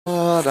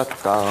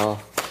Da-da-da-da.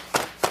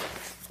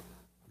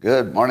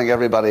 Good morning,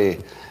 everybody,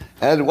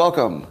 and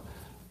welcome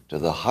to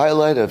the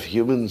highlight of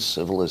human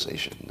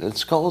civilization.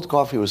 It's called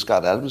Coffee with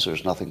Scott Adams.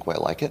 There's nothing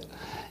quite like it.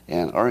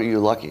 And aren't you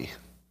lucky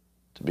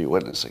to be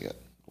witnessing it?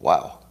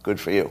 Wow, good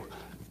for you.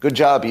 Good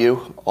job,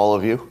 you, all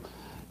of you.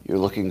 You're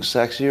looking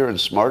sexier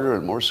and smarter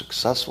and more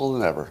successful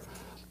than ever.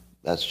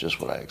 That's just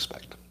what I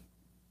expect.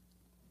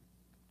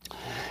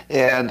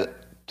 And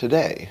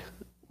today,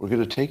 we're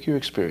going to take your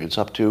experience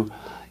up to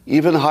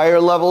even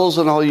higher levels,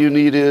 and all you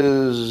need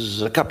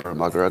is a cup or a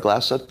mug or a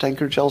glass, a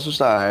tankard, Chelsea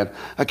stein,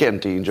 a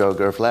canteen, jug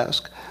or a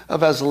flask, a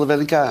vessel of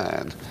any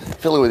kind.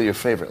 Fill it with your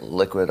favorite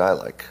liquid. I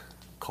like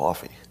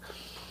coffee.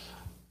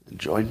 And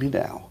join me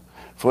now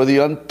for the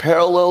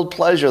unparalleled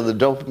pleasure, the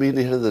dopamine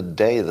hit of the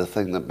day, the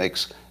thing that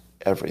makes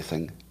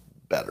everything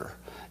better.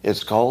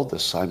 It's called the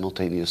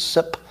simultaneous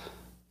sip,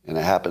 and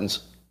it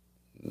happens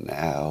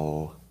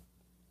now.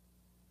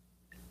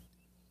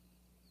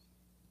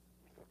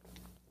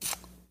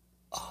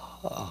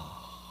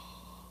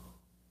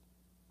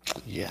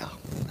 Yeah,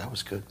 that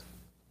was good.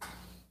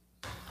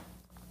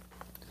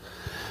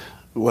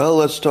 Well,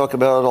 let's talk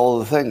about all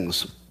the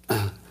things.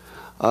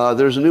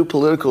 There's a new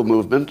political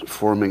movement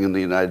forming in the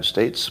United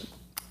States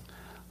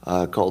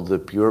called the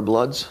Pure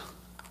Bloods.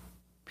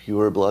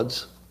 Pure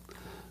Bloods.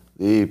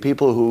 The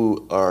people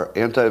who are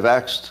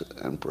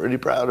anti-vaxxed and pretty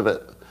proud of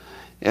it.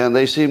 And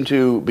they seem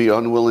to be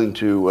unwilling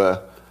to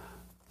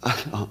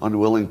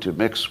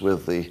mix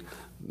with the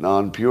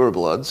non-pure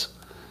bloods.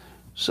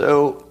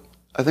 So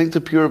I think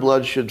the pure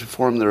bloods should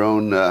form their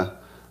own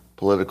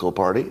political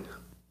party.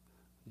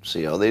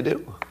 See how they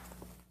do.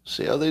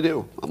 See how they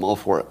do. I'm all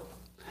for it.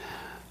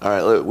 All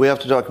right, we have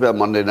to talk about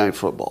Monday Night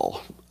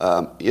Football.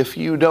 If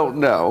you don't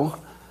know,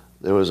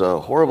 there was a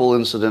horrible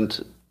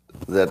incident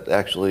that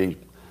actually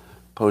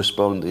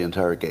postponed the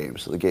entire game.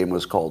 So the game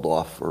was called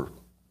off, or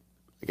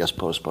I guess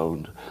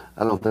postponed.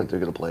 I don't think they're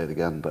going to play it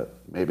again, but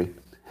maybe.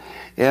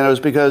 And it was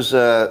because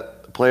a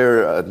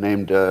player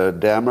named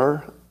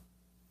Damar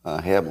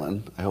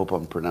Hamlin, I hope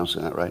I'm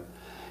pronouncing that right,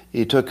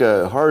 he took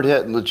a hard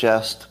hit in the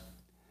chest,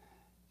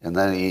 and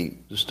then he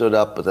stood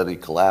up, but then he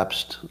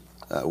collapsed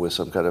with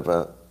some kind of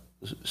a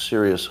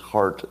serious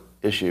heart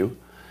issue.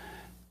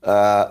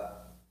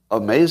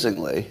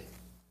 Amazingly,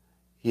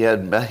 he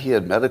had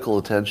medical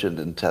attention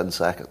in 10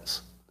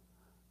 seconds.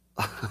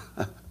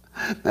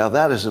 Now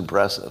that is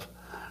impressive,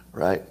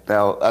 right?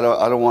 Now I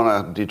don't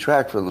want to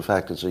detract from the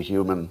fact it's a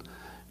human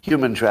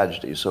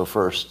tragedy. So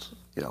first,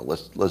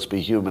 let's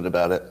be human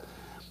about it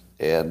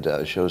and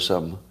show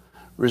some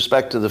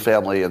respect to the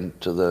family and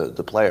to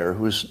the player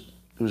who's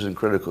in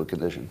critical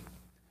condition.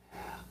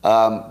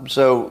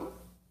 So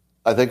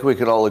I think we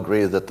can all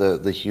agree that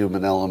the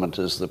human element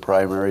is the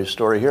primary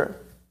story here.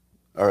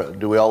 Or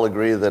do we all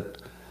agree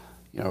that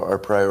our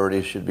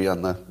priorities should be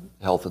on the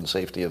health and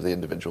safety of the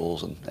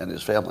individuals and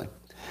his family?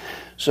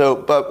 So,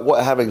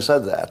 but having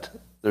said that,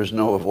 there's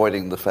no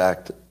avoiding the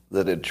fact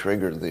that it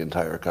triggered the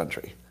entire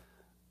country.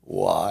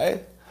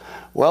 Why?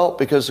 Well,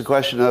 because the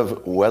question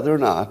of whether or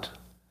not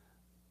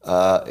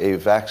a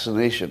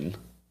vaccination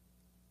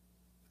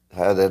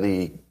had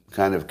any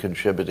kind of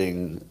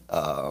contributing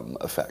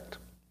effect.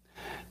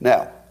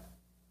 Now,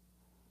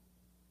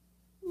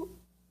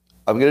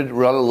 I'm going to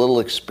run a little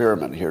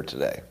experiment here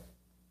today.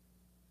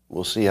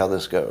 We'll see how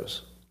this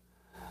goes.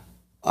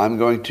 I'm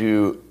going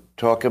to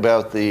talk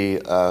about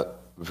the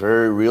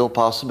very real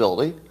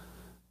possibility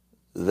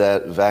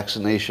that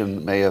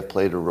vaccination may have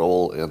played a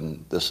role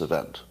in this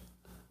event.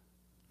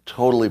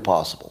 Totally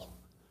possible.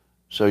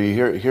 So you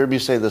hear me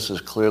say this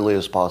as clearly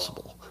as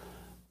possible.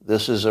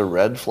 This is a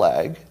red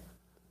flag,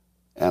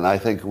 and I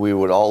think we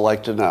would all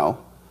like to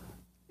know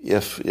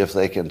if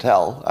they can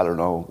tell. I don't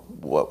know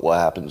what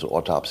happens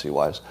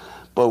autopsy-wise,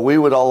 but we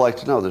would all like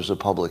to know there's a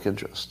public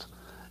interest,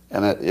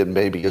 and it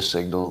may be a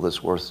signal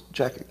that's worth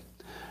checking.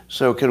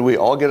 So can we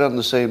all get on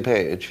the same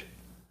page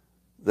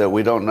that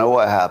we don't know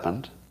what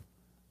happened,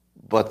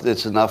 but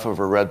it's enough of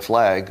a red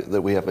flag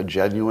that we have a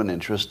genuine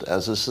interest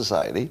as a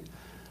society,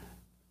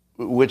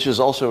 which is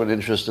also an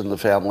interest in the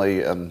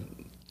family and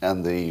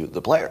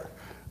the player,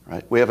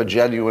 right? We have a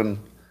genuine,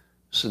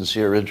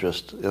 sincere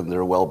interest in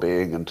their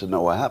well-being and to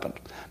know what happened,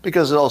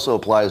 because it also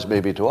applies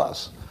maybe to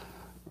us,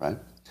 right?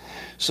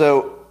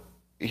 So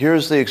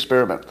here's the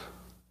experiment.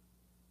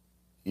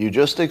 You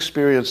just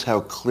experienced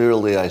how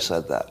clearly I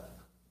said that.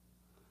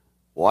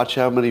 Watch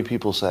how many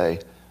people say,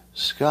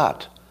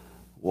 Scott,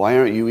 why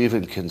aren't you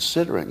even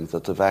considering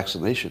that the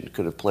vaccination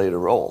could have played a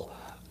role?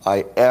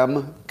 I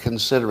am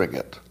considering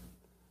it.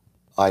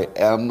 I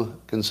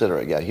am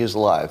considering. Yeah, he's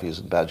alive. He's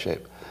in bad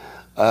shape.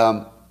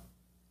 Now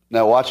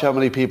watch how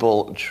many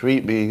people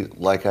treat me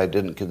like I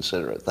didn't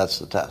consider it. That's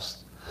the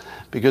test.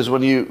 Because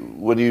when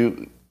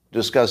you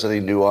discuss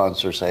any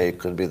nuance or say it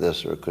could be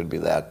this or it could be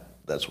that,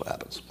 that's what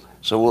happens.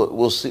 So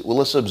we'll see. Well,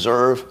 let's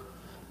observe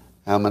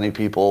how many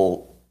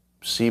people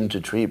seem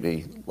to treat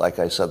me like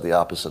I said the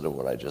opposite of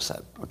what I just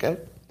said. Okay?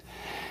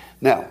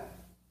 Now,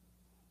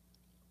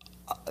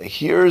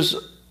 here's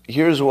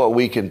what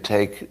we can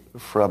take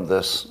from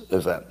this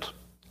event.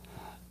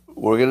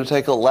 We're going to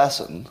take a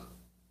lesson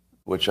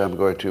which I'm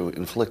going to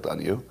inflict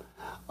on you,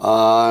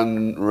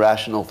 on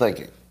rational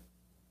thinking.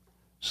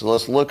 So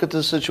let's look at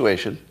the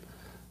situation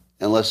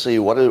and let's see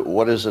what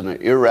is an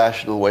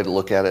irrational way to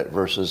look at it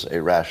versus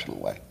a rational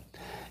way.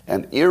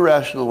 An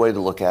irrational way to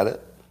look at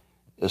it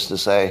is to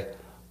say,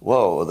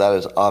 whoa, that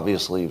is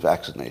obviously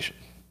vaccination.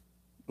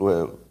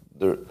 Well,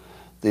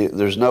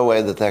 there's no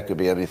way that could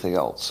be anything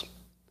else.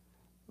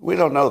 We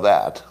don't know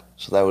that,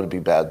 so that would be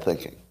bad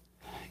thinking.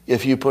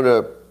 If you put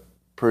a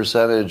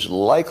percentage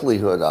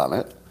likelihood on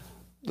it,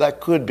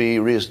 that could be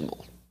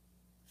reasonable.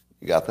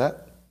 You got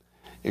that?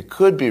 It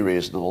could be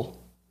reasonable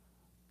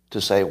to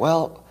say,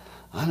 well,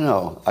 I don't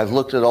know, I've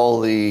looked at all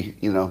the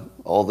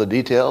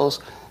details,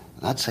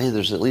 and I'd say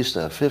there's at least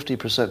a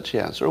 50%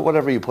 chance, or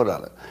whatever you put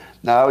on it.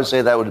 Now, I would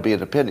say that would be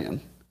an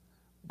opinion,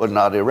 but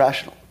not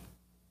irrational.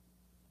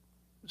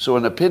 So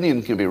an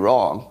opinion can be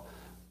wrong,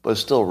 but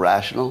still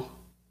rational.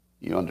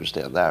 You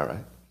understand that,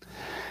 right?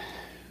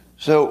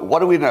 So what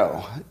do we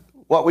know?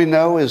 What we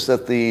know is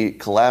that the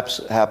collapse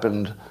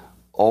happened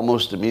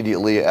almost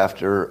immediately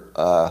after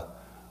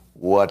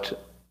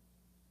what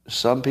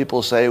some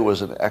people say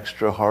was an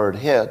extra hard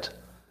hit,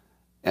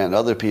 and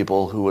other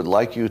people who would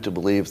like you to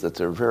believe that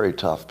they're very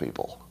tough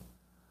people,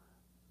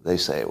 they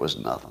say it was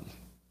nothing.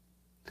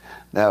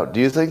 Now, do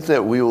you think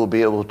that we will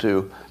be able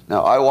to...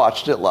 Now, I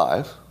watched it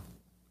live.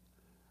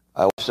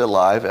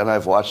 And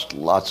I've watched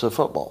lots of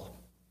football,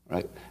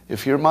 right?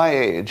 If you're my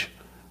age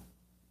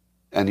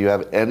and you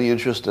have any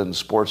interest in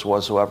sports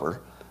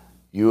whatsoever,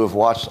 you have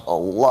watched a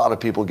lot of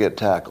people get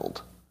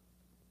tackled.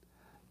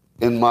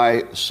 In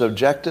my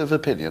subjective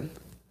opinion,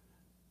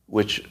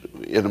 which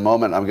in a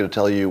moment I'm going to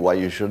tell you why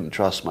you shouldn't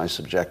trust my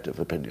subjective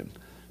opinion.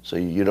 So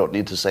you don't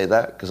need to say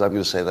that, because I'm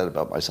going to say that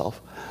about myself.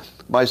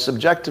 My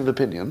subjective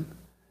opinion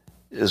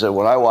is that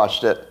when I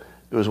watched it,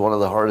 it was one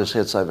of the hardest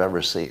hits I've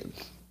ever seen.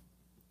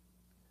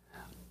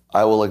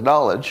 I will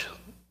acknowledge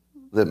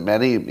that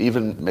many,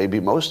 even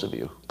maybe most of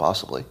you,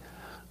 possibly,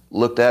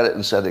 looked at it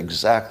and said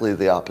exactly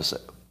the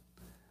opposite.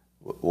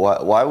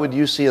 Why would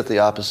you see it the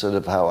opposite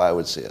of how I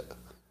would see it?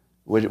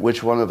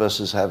 Which one of us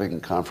is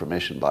having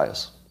confirmation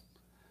bias?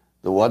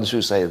 The ones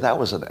who say, that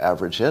was an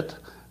average hit,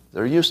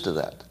 they're used to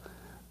that.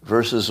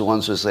 Versus the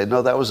ones who say,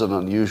 no, that was an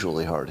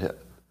unusually hard hit.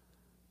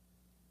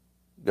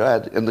 Go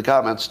ahead, in the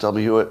comments, tell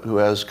me who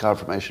has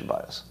confirmation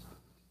bias.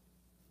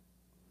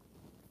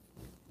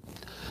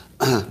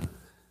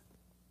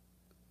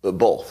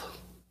 Both.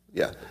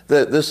 Yeah.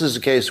 This is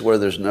a case where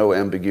there's no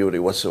ambiguity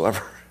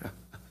whatsoever.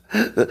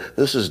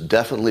 This is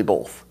definitely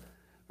both,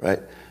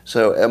 right?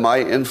 So am I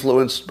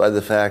influenced by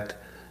the fact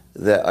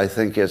that I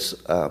think it's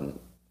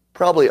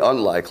probably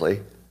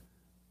unlikely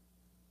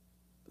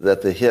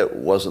that the hit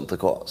wasn't the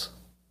cause?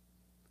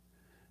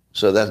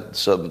 So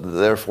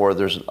therefore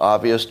there's an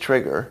obvious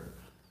trigger.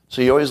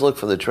 So you always look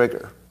for the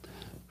trigger.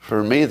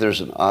 For me, there's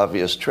an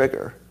obvious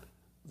trigger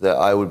that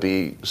I would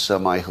be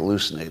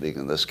semi-hallucinating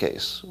in this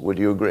case. Would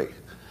you agree?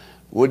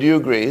 Would you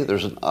agree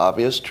there's an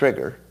obvious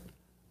trigger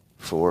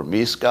for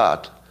me,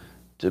 Scott,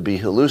 to be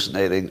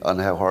hallucinating on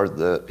how hard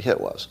the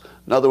hit was?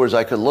 In other words,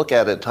 I could look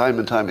at it time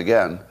and time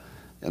again,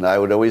 and I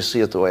would always see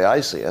it the way I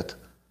see it,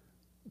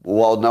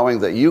 while knowing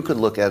that you could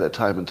look at it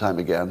time and time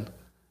again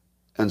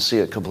and see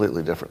it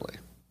completely differently,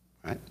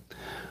 right?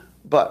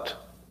 But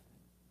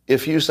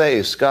if you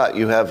say, Scott,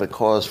 you have a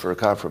cause for a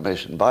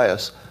confirmation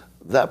bias,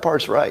 that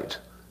part's right.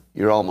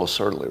 You're almost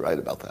certainly right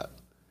about that.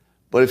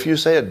 But if you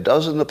say it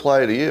doesn't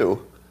apply to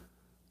you,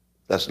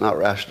 that's not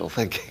rational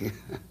thinking.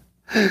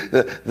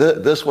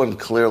 This one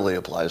clearly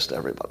applies to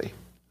everybody,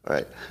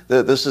 right?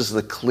 This is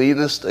the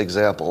cleanest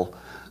example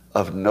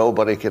of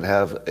nobody can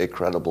have a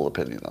credible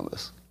opinion on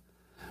this.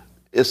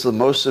 It's the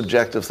most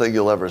subjective thing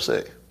you'll ever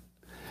see.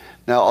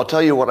 Now, I'll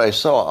tell you what I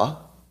saw,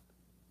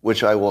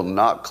 which I will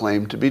not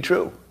claim to be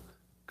true,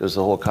 because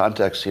the whole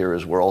context here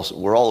is we're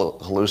all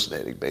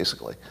hallucinating,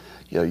 basically.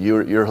 You know,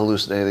 you're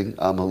hallucinating,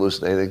 I'm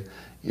hallucinating.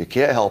 You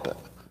can't help it.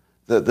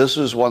 This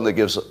is one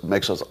that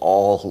makes us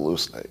all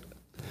hallucinate.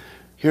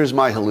 Here's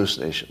my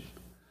hallucination.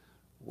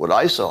 What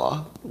I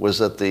saw was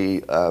that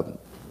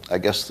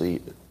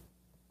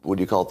what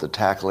do you call it, the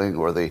tackling,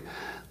 or the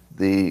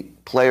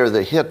player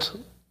that hit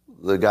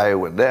the guy who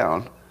went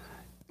down,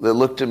 that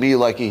looked to me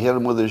like he hit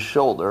him with his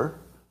shoulder,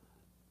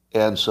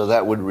 and so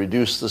that would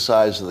reduce the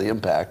size of the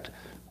impact,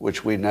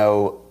 which we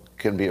know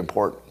can be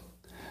important.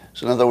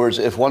 So in other words,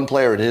 if one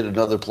player had hit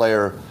another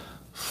player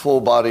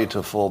full body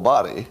to full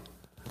body,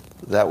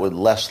 that would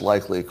less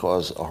likely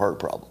cause a heart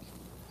problem.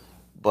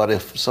 But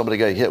if somebody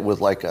got hit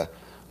with like a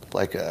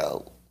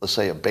let's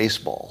say a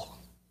baseball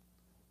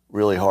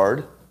really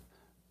hard,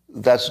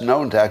 that's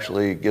known to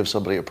actually give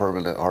somebody a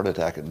permanent heart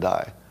attack and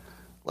die.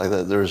 Like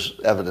there's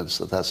evidence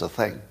that that's a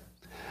thing.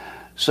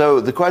 So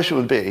the question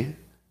would be,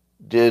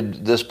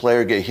 did this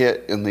player get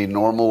hit in the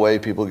normal way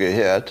people get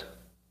hit?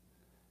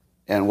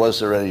 And was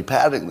there any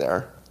padding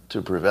there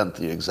to prevent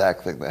the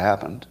exact thing that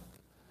happened?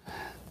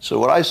 So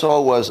what I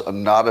saw was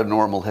not a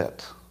normal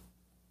hit.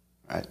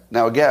 Right?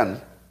 Now again,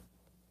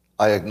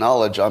 I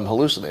acknowledge I'm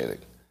hallucinating,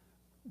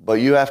 but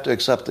you have to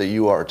accept that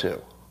you are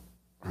too.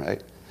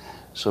 Right?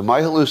 So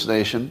my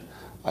hallucination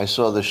I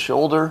saw the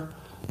shoulder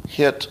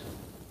hit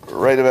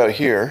right about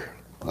here,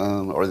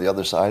 or the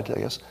other side, I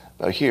guess,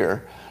 about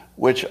here,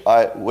 which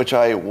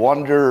I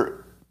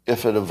wonder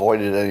if it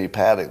avoided any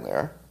padding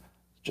there.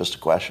 Just a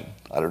question.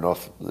 I don't know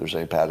if there's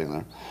any padding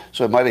there.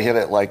 So it might have hit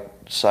it like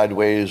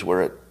sideways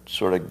where it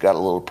sort of got a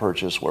little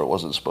purchase where it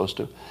wasn't supposed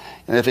to.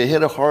 And if it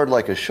hit it hard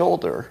like a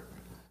shoulder,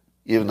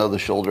 even though the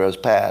shoulder has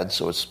pads,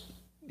 so it's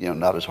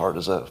not as hard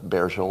as a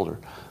bare shoulder,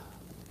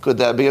 could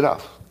that be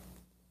enough?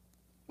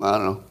 I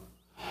don't know.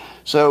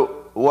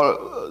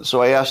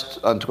 So I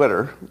asked on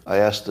Twitter, I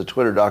asked the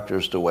Twitter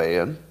doctors to weigh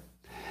in,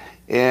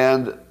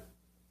 and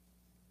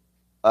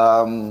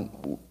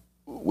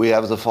we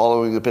have the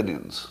following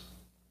opinions.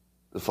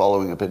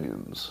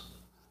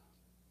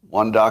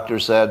 One doctor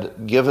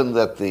said, given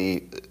that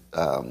the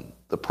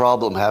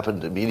problem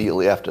happened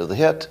immediately after the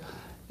hit,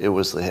 it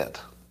was the hit.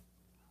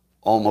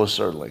 Almost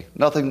certainly.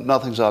 Nothing's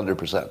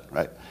 100%,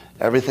 right?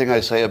 Everything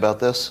I say about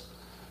this,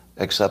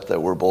 except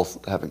that we're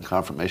both having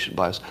confirmation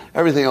bias,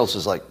 everything else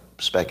is like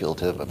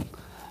speculative and,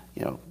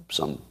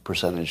 some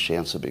percentage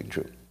chance of being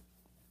true.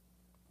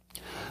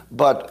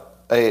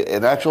 But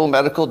an actual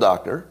medical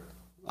doctor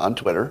on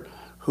Twitter,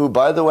 who,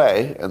 by the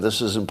way, and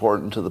this is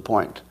important to the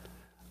point,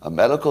 a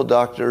medical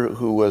doctor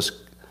who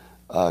was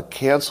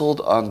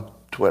canceled on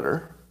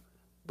Twitter,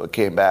 but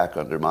came back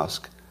under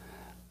Musk,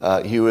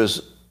 he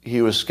was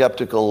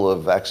skeptical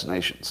of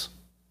vaccinations.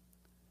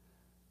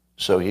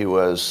 So he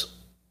was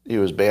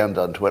banned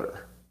on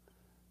Twitter.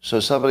 So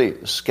somebody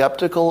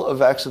skeptical of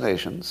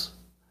vaccinations,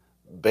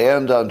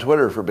 banned on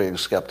Twitter for being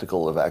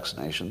skeptical of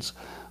vaccinations,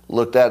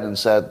 looked at it and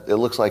said, it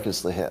looks like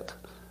it's the hit,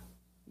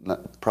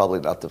 probably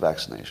not the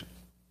vaccination.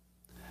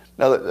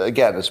 Now,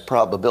 again, it's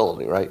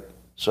probability, right?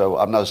 So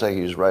I'm not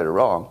saying he's right or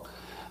wrong.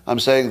 I'm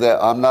saying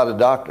that I'm not a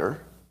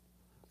doctor.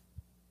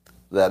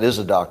 That is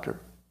a doctor.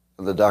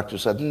 And the doctor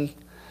said,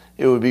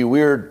 it would be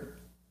weird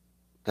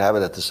to have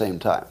it at the same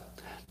time.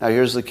 Now,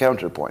 here's the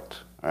counterpoint,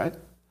 all right?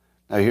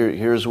 Now,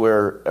 here's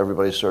where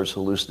everybody starts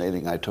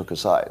hallucinating I took a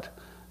side,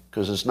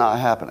 because it's not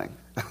happening.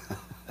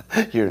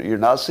 You're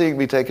not seeing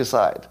me take a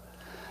side.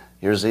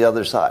 Here's the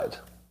other side.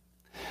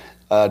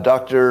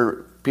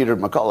 Dr. Peter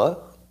McCullough,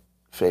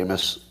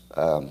 famous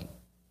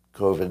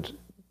COVID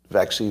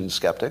vaccine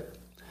skeptic,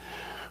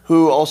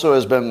 who also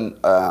has been,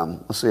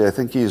 I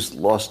think he's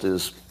lost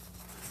his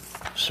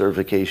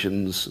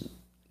certifications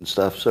and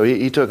stuff. So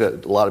he took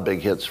a lot of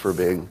big hits for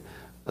being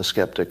a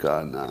skeptic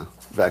on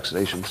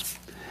vaccinations.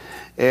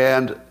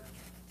 And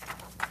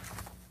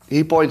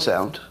he points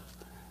out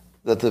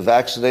that the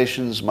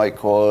vaccinations might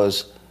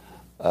cause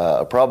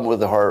a problem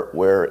with the heart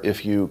where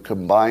if you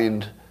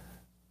combined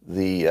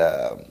the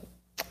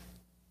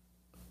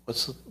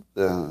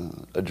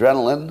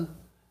adrenaline,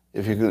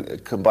 if you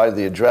could combine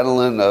the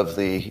adrenaline of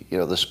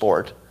the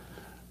sport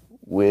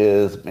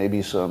with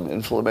maybe some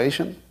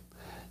inflammation,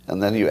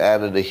 and then you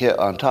added a hit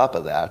on top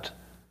of that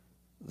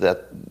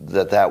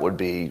would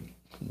be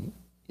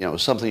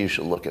something you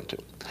should look into.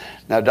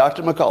 Now,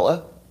 Dr.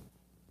 McCullough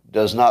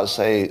does not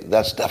say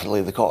that's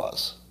definitely the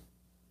cause,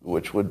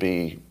 which would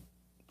be,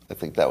 I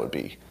think that would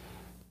be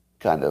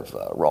kind of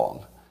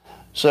wrong.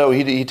 So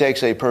he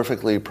takes a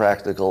perfectly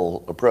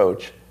practical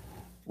approach,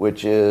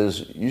 which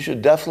is you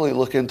should definitely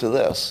look into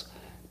this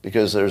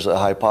because there's a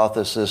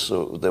hypothesis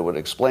that would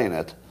explain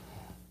it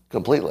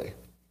completely.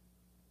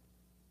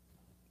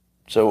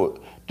 So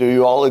do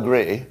you all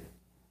agree,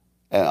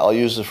 and I'll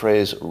use the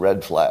phrase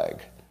red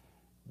flag,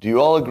 do you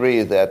all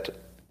agree that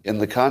in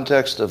the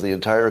context of the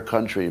entire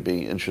country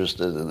being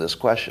interested in this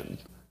question,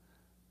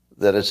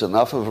 that it's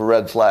enough of a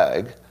red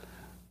flag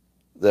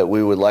that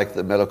we would like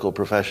the medical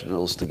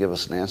professionals to give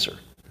us an answer?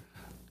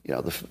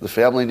 The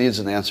family needs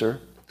an answer.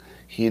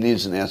 He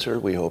needs an answer.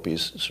 We hope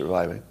he's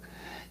surviving.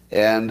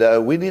 And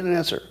we need an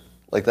answer.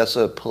 Like that's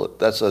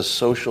a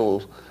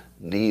social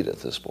need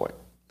at this point.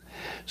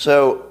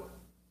 So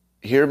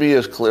hear me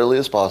as clearly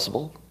as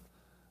possible.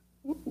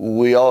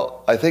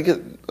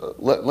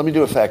 Let me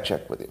do a fact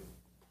check with you.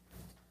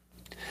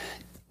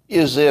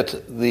 Is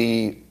it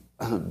the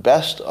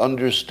best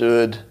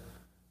understood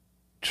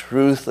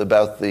truth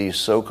about the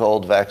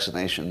so-called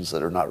vaccinations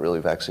that are not really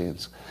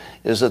vaccines?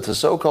 Is it the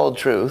so-called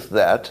truth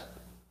that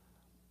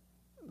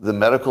the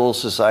medical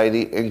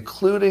society,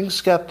 including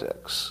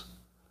skeptics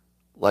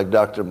like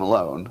Dr.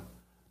 Malone,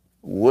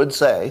 would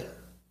say,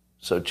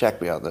 so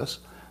check me on this,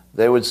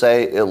 they would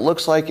say it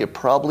looks like it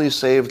probably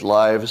saved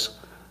lives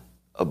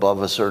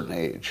above a certain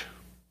age,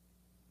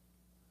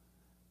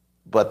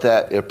 but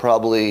that it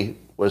probably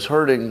was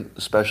hurting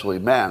especially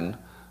men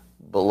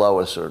below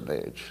a certain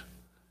age.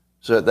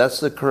 So that's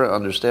the current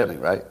understanding,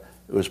 right?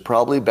 It was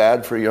probably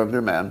bad for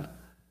younger men,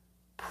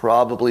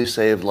 probably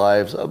saved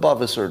lives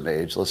above a certain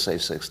age, let's say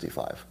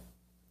 65.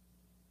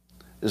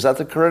 Is that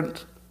the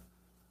current?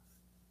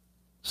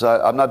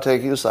 So I'm not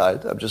taking a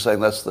side. I'm just saying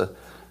that's the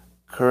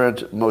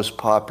current most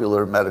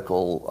popular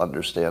medical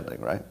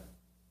understanding, right?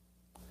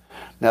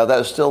 Now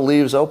that still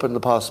leaves open the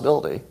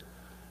possibility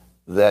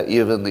that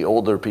even the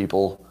older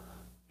people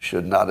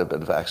should not have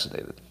been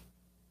vaccinated.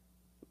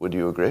 Would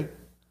you agree?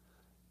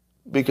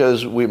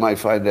 because we might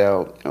find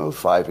out,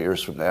 5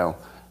 years from now,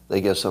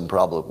 they get some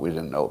problem we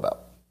didn't know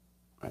about.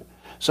 Right?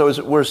 So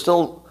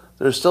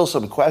there's still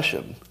some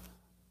question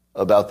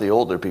about the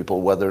older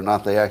people, whether or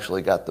not they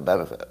actually got the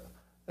benefit.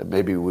 And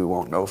maybe we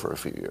won't know for a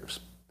few years.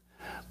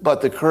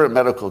 But the current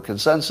medical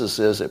consensus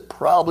is it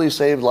probably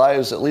saved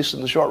lives, at least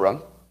in the short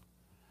run.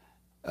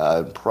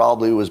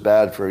 Probably was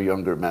bad for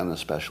younger men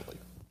especially.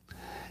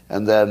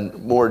 And then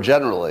more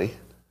generally,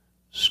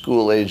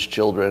 school-age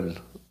children,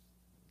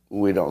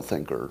 we don't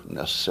think are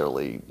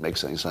necessarily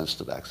makes any sense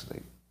to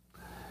vaccinate.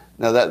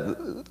 Now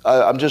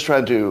I'm just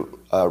trying to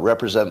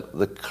represent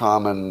the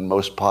common,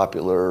 most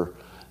popular,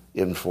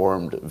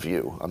 informed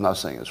view. I'm not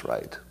saying it's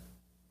right,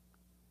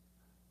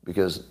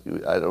 because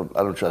I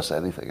don't trust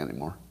anything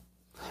anymore.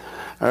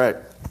 All right.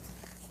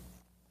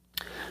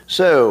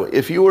 So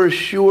if you were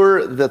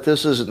sure that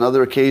this is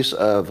another case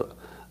of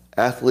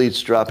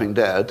athletes dropping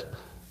dead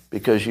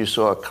because you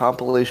saw a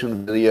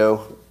compilation video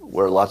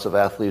where lots of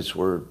athletes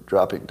were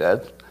dropping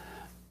dead,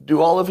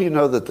 do all of you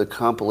know that the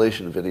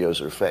compilation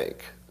videos are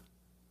fake?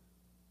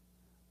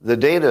 The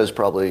data is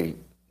probably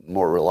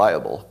more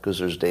reliable because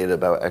there's data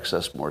about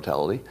excess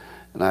mortality,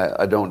 and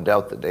I don't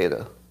doubt the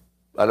data.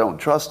 I don't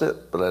trust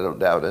it, but I don't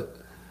doubt it.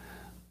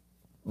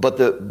 But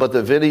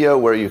the video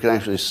where you can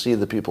actually see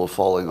the people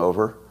falling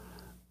over,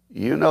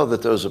 you know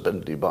that those have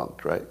been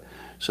debunked, right?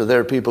 So there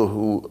are people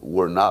who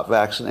were not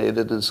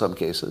vaccinated in some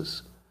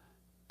cases,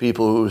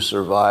 people who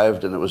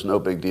survived and it was no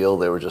big deal,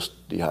 they were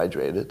just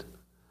dehydrated,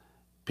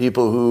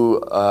 people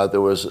who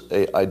there was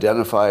an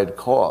identified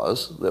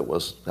cause that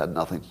had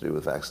nothing to do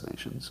with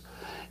vaccinations,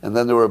 and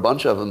then there were a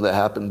bunch of them that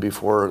happened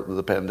before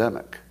the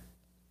pandemic.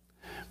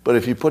 But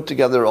if you put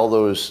together all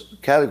those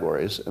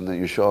categories and then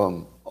you show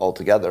them all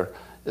together,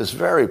 it's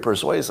very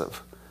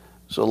persuasive.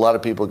 So a lot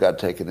of people got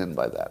taken in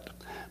by that.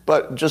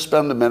 But just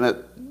spend a minute,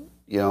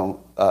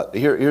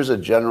 here's a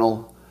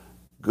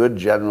good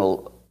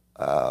general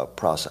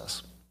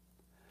process.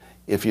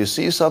 If you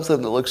see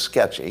something that looks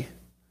sketchy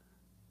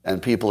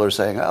and people are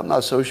saying, I'm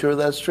not so sure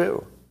that's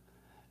true,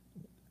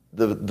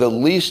 the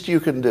least you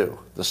can do,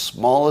 the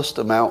smallest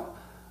amount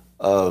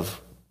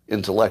of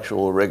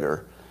intellectual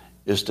rigor,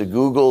 is to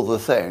Google the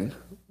thing,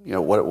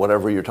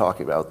 whatever you're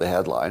talking about, the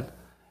headline,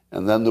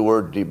 and then the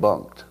word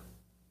debunked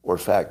or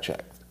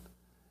fact-checked.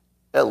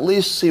 At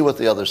least see what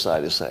the other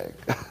side is saying.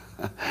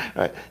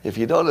 Right? If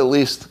you don't at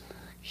least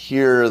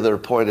hear their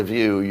point of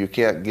view, you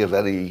can't give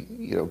any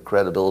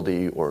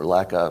credibility or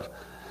lack of.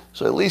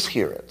 So at least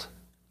hear it.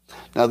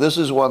 Now this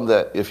is one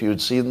that if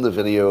you'd seen the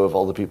video of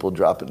all the people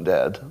dropping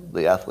dead,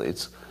 the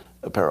athletes,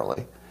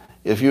 apparently,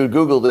 if you had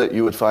Googled it,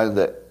 you would find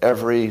that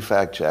every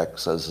fact check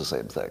says the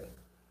same thing.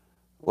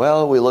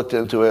 Well, we looked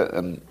into it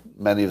and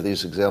many of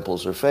these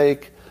examples are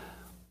fake.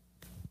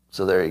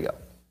 So there you go.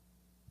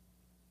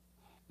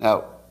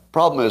 Now,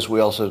 problem is we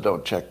also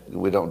don't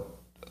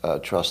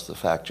trust the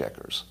fact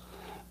checkers.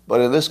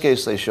 But in this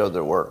case, they showed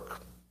their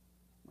work,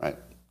 right?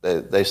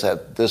 They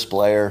said this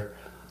player,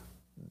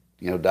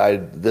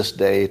 died this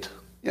date,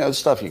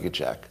 stuff you could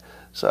check.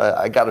 So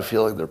I got a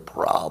feeling they're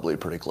probably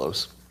pretty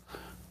close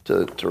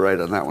to right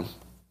on that one.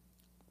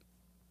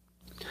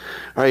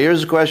 All right,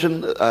 here's a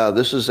question.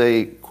 This is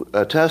a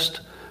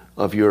test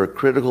of your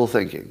critical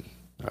thinking,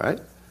 all right?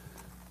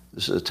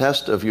 This is a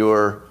test of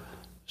your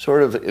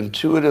sort of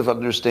intuitive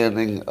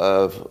understanding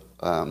of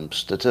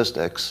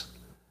statistics,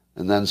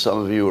 and then some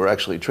of you are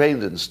actually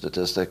trained in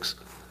statistics.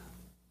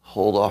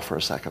 Hold off for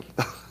a second.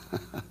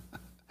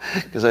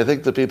 Because I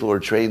think the people who are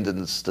trained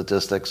in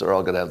statistics are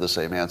all going to have the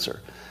same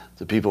answer.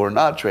 The people who are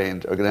not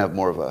trained are going to have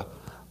more of a,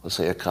 let's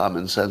say, a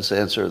common sense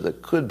answer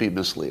that could be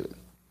misleading.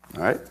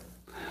 All right?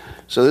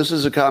 So this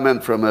is a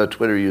comment from a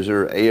Twitter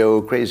user,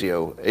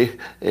 AOCrazio.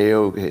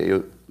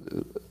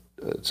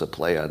 It's a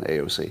play on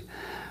AOC.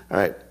 All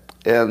right.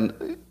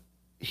 And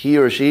he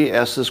or she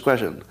asked this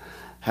question: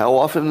 how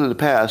often in the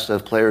past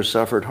have players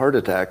suffered heart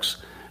attacks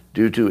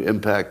due to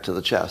impact to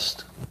the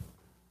chest?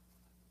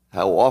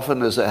 How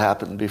often has it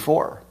happened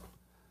before?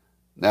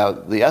 Now,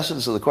 the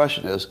essence of the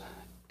question is,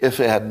 if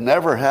it had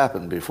never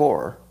happened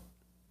before,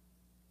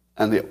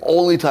 and the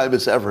only time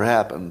it's ever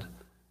happened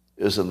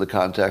is in the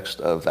context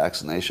of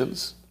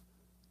vaccinations,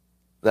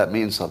 that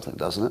means something,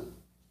 doesn't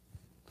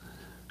it?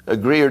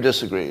 Agree or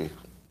disagree?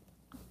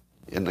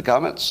 In the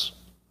comments?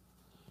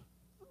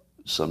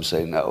 Some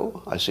say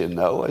no. I say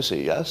no. I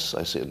say yes.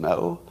 I say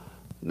no.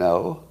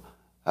 No.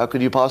 How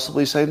could you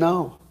possibly say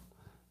no?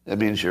 It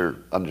means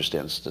you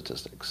understand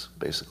statistics,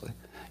 basically.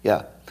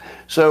 Yeah.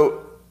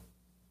 So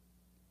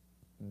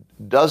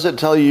does it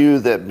tell you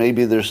that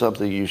maybe there's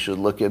something you should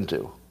look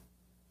into?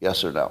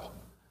 Yes or no?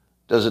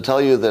 Does it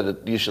tell you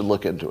that you should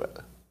look into it?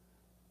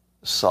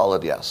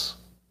 Solid yes.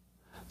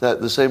 That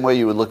the same way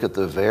you would look at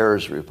the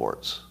VAERS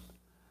reports.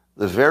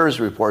 The VAERS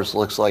reports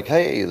looks like,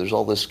 hey, there's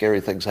all this scary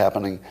things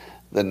happening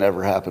that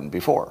never happened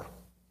before.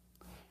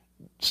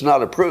 It's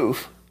not a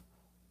proof,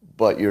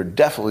 but you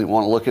definitely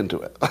want to look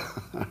into it.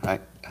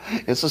 Right?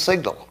 It's a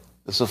signal.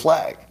 It's a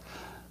flag.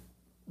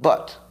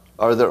 But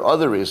are there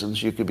other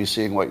reasons you could be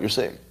seeing what you're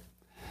seeing?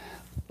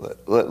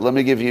 Let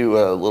me give you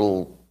a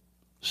little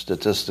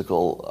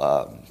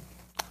statistical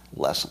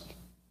lesson.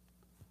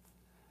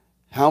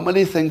 How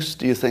many things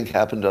do you think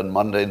happened on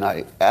Monday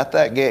night at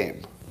that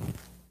game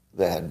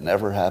that had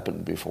never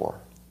happened before?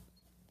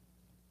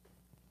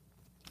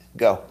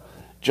 Go.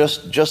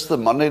 Just the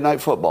Monday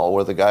Night Football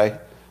where the guy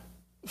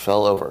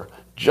fell over.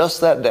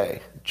 Just that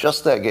day,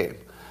 just that game.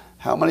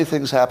 How many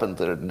things happened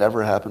that had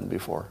never happened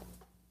before?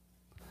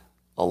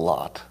 A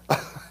lot.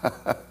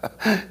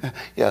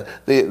 Yeah,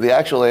 the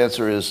actual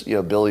answer is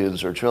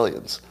billions or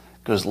trillions,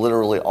 because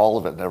literally all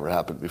of it never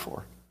happened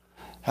before.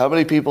 How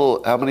many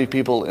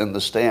people in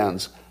the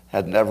stands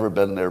had never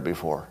been there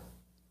before?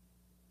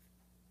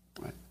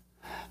 Right.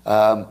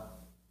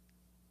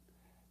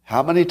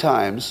 How many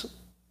times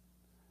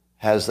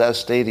has that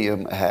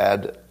stadium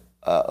had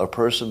a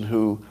person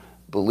who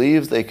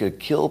believed they could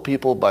kill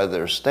people by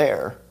their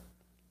stare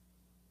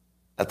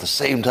at the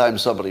same time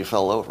somebody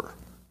fell over?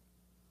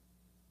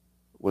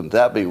 Wouldn't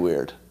that be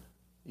weird?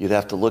 You'd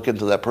have to look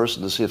into that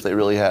person to see if they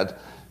really had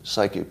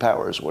psychic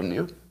powers, wouldn't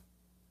you?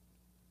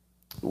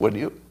 Wouldn't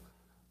you?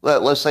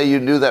 Let's say you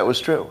knew that was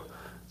true.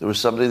 There was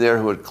somebody there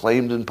who had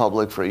claimed in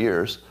public for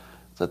years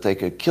that they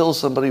could kill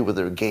somebody with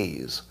their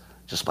gaze,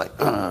 just by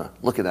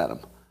looking at them.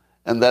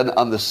 And then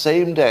on the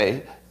same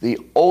day, the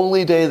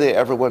only day they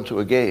ever went to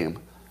a game,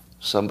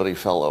 somebody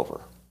fell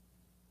over.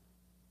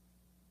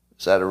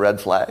 Is that a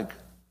red flag?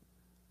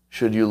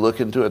 Should you look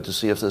into it to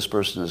see if this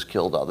person has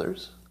killed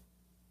others?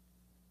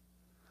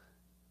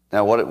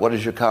 Now, what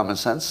does your common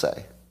sense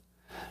say?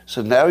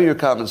 So now your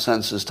common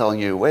sense is telling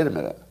you, wait a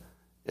minute,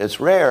 it's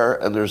rare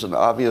and there's an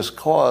obvious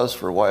cause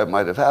for why it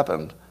might have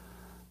happened,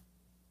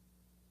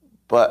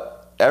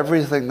 but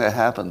everything that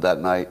happened that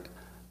night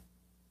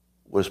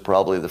was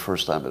probably the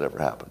first time it ever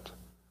happened,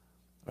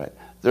 right?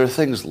 There are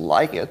things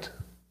like it,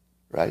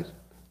 right?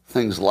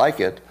 Things like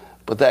it,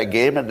 but that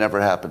game had never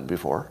happened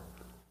before.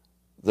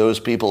 Those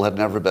people had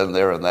never been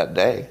there on that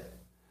day.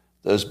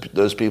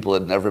 Those people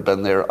had never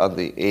been there on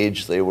the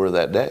age they were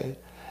that day.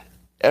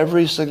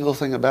 Every single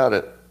thing about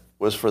it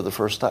was for the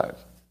first time.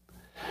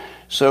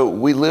 So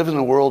we live in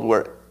a world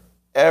where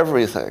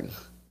everything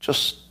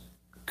just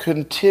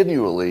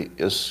continually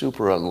is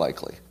super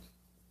unlikely.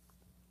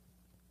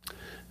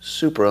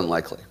 Super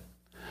unlikely.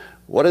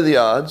 What are the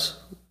odds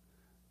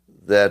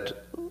that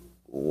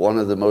one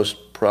of the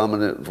most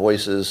prominent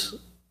voices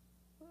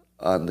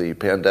on the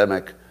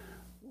pandemic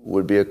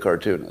would be a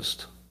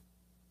cartoonist?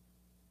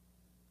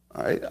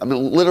 All right? I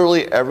mean,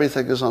 literally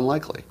everything is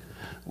unlikely.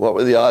 What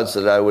were the odds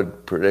that I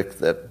would predict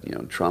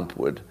that Trump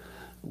would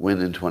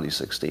win in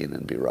 2016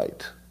 and be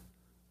right?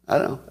 I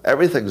don't know.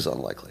 Everything's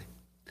unlikely.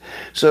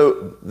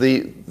 So the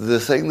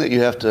thing that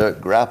you have to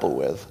grapple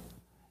with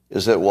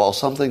is that while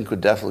something could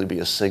definitely be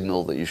a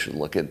signal that you should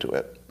look into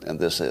it, and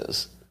this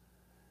is,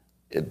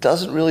 it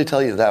doesn't really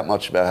tell you that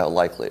much about how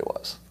likely it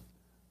was.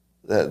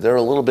 They're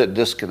a little bit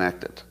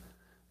disconnected.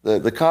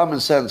 The common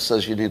sense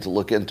says you need to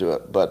look into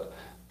it, but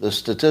the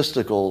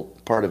statistical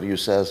part of you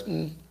says, I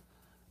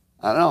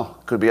don't know,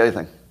 could be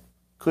anything.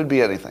 Could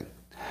be anything.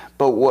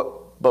 But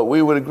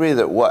we would agree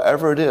that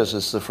whatever it is,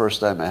 it's the first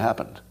time it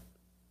happened.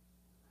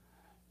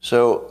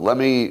 So let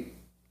me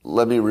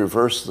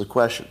reverse the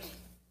question.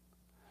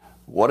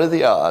 What are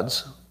the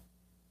odds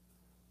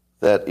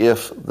that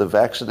if the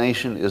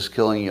vaccination is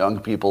killing young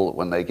people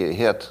when they get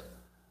hit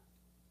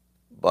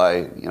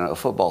by a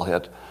football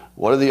hit,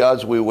 what are the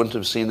odds we wouldn't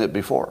have seen it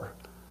before?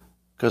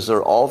 Because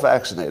they're all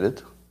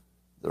vaccinated,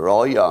 they're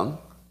all young,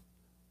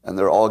 and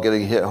they're all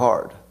getting hit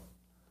hard.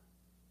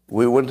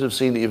 We wouldn't have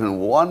seen even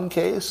one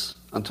case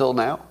until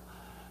now,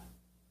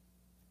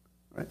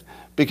 right?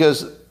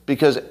 Because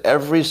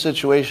every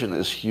situation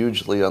is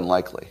hugely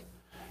unlikely.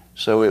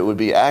 So it would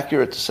be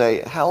accurate to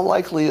say, how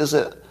likely is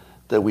it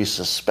that we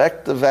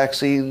suspect the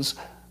vaccines,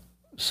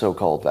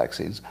 so-called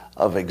vaccines,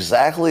 of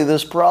exactly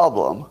this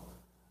problem,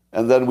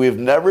 and then we've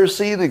never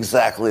seen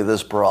exactly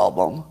this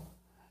problem,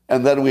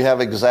 and then we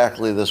have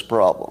exactly this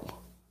problem,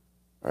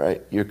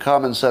 right? Your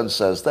common sense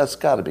says that's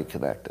got to be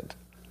connected.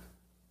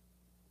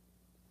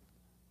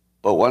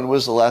 But when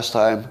was the last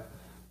time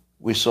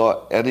we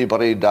saw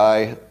anybody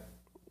die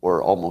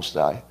or almost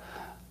die?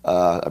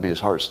 His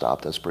heart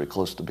stopped. That's pretty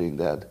close to being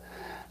dead.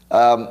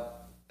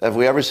 Have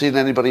we ever seen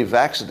anybody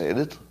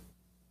vaccinated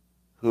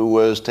who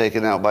was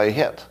taken out by a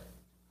hit?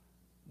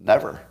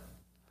 Never.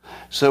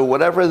 So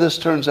whatever this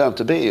turns out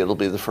to be, it'll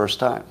be the first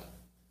time,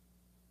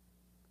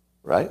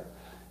 right?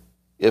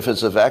 If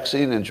it's a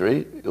vaccine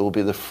injury, it will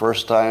be the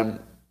first time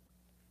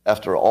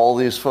after all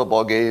these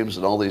football games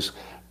and all these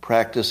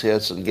practice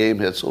hits and game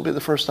hits, it will be the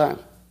first time.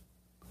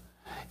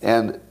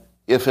 And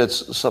if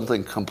it's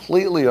something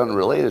completely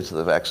unrelated to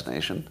the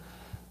vaccination,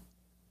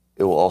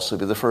 it will also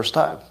be the first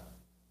time.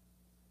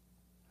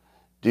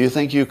 Do you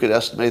think you could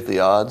estimate the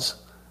odds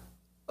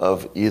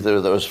of either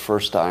of those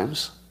first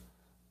times?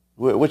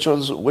 Which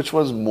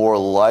one's more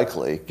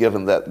likely,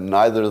 given that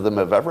neither of them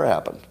have ever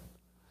happened?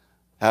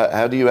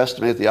 How do you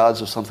estimate the odds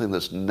of something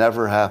that's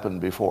never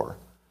happened before?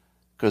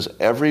 Because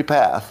every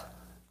path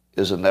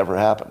is a never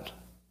happened.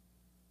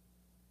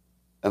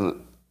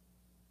 And,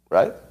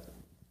 right?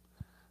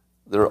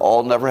 They're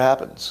all never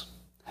happens.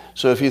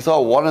 So if you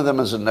thought one of them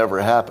has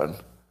never happened,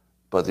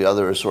 but the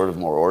other is sort of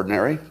more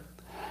ordinary,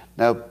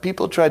 now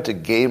people tried to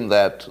game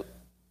that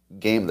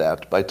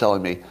by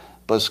telling me,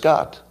 but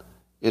Scott,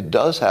 it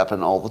does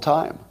happen all the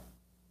time,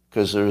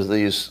 because there's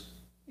these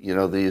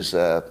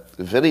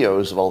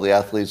videos of all the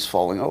athletes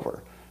falling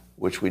over,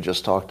 which we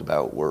just talked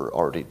about were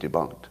already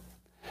debunked.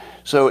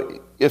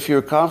 So if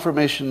your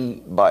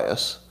confirmation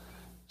bias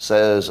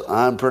says,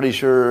 I'm pretty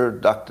sure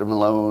Dr.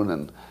 Malone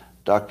and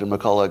Dr.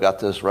 McCullough got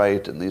this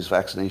right, and these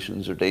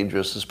vaccinations are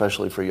dangerous,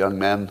 especially for young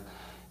men,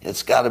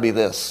 it's got to be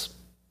this.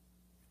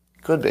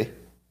 Could be.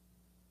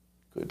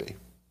 Could be.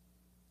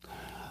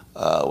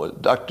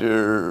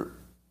 Dr.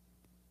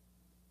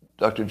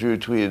 Drew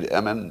tweeted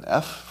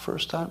MNF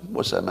first time.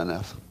 What's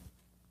MNF?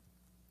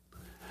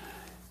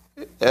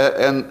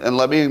 And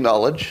let me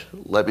acknowledge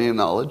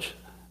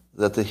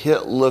that the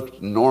hit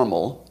looked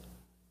normal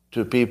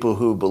to people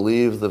who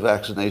believe the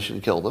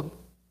vaccination killed them,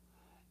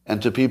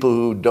 and to people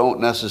who don't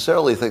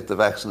necessarily think the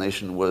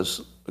vaccination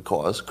was the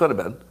cause. Could have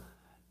been.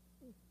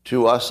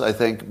 To us, I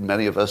think,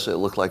 many of us, it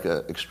looked like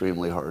an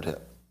extremely hard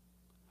hit.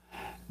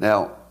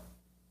 Now,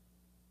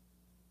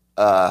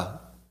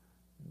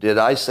 did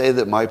I say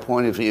that my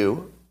point of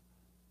view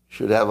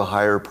should have a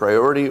higher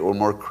priority or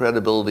more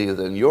credibility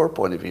than your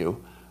point of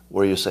view,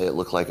 where you say it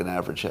looked like an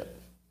average hit,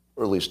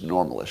 or at least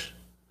normalish?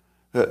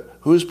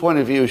 Whose point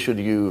of view should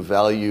you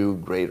value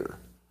greater?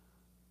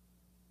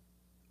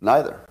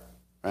 Neither,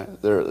 right?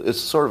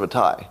 It's sort of a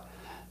tie,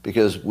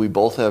 because we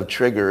both have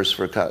triggers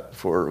for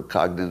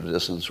cognitive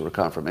dissonance or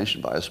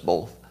confirmation bias,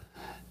 both.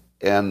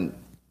 And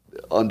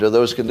under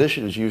those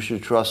conditions, you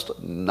should trust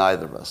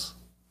neither of us.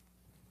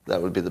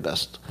 That would be the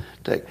best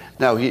take.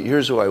 Now,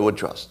 here's who I would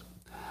trust.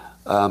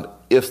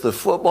 If the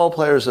football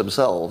players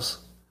themselves,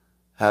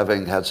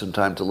 having had some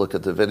time to look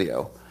at the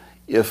video,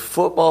 if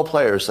football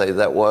players say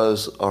that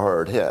was a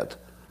hard hit,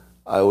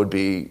 I would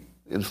be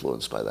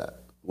influenced by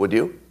that. Would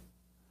you?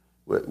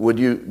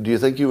 Do you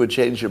think you would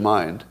change your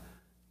mind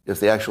if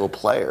the actual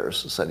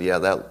players said, yeah,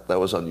 that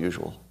was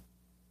unusual?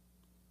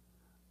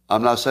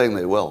 I'm not saying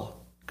they will,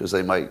 because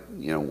they might,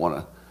 want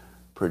to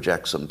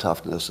project some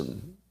toughness,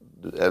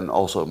 and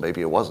also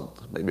maybe it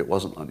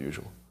wasn't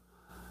unusual.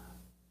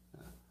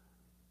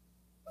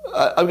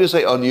 I'm going to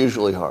say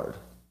unusually hard,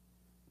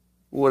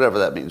 whatever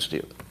that means to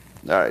you.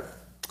 All right.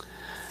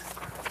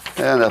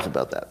 Enough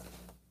about that.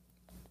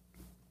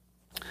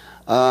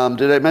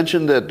 Did I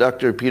mention that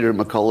Dr. Peter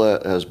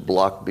McCullough has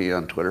blocked me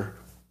on Twitter?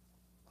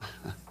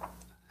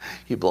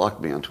 He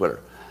blocked me on Twitter.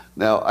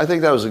 Now, I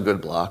think that was a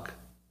good block.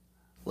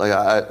 Like,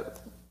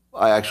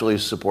 I actually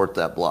support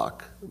that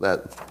block.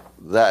 That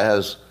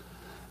has,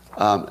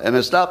 and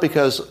it's not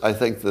because I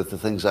think that the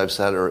things I've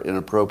said are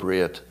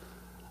inappropriate.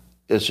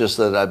 It's just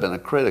that I've been a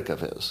critic of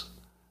his.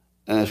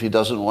 And if he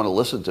doesn't want to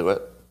listen to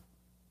it,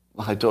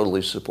 I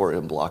totally support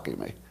him blocking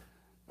me.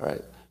 All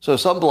right. So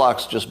some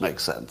blocks just make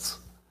sense.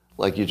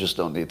 Like, you just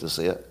don't need to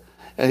see it.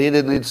 And he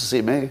didn't need to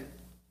see me.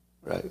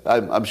 Right.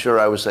 I'm sure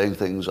I was saying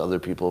things other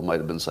people might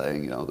have been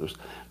saying, there's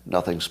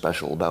nothing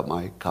special about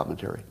my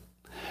commentary.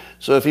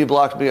 So if he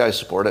blocked me, I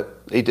support it.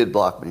 He did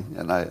block me,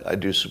 and I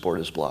do support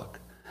his block.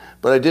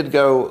 But I did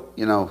go,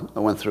 I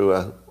went through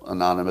an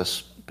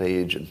anonymous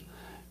page and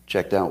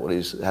checked out what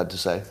he's had to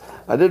say.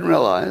 I didn't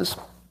realize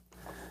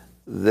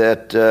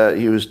that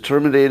he was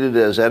terminated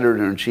as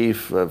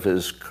editor-in-chief of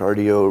his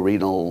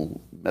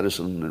Cardio-Renal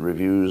Medicine and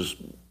Reviews,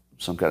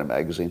 some kind of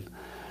magazine,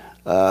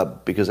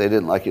 because they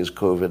didn't like his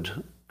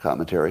COVID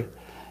commentary.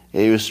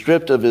 He was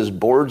stripped of his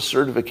board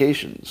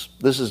certifications.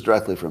 This is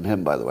directly from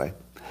him, by the way.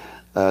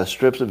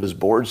 Stripped of his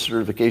board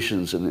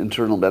certifications in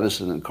internal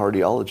medicine and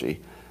cardiology.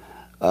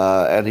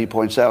 And he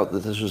points out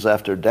that this was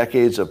after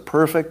decades of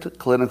perfect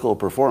clinical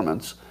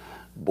performance,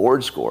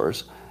 board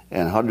scores,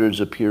 and hundreds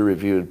of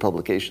peer-reviewed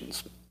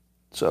publications.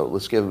 So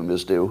let's give him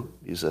his due.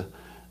 He's a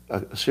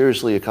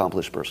seriously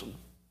accomplished person.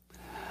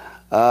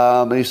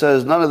 And he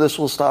says, none of this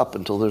will stop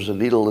until there's a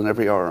needle in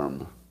every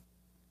arm.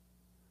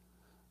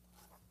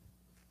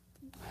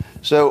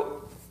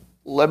 So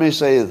let me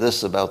say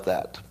this about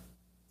that.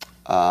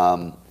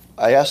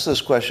 I asked this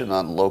question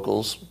on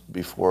Locals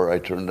before I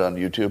turned on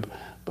YouTube,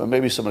 but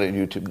maybe somebody on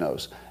YouTube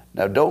knows.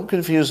 Now, don't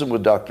confuse him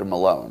with Dr.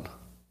 Malone,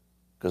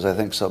 because I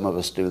think some of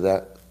us do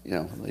that,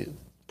 the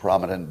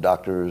prominent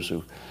doctors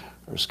who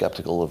are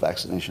skeptical of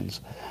vaccinations.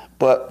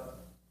 But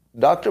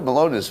Dr.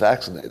 Malone is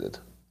vaccinated.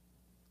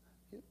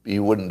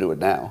 You wouldn't do it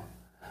now.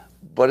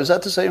 But is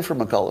that the same for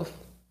McCullough?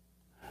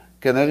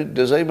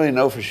 Does anybody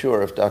know for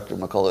sure if Dr.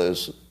 McCullough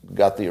has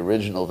got the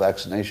original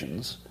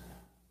vaccinations,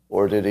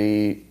 or did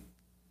he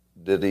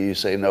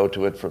say no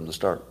to it from the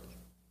start?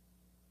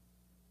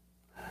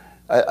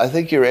 I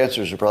think your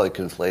answers are probably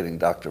conflating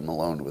Dr.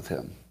 Malone with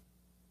him.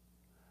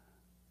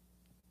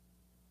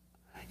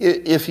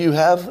 If you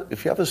have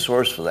a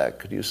source for that,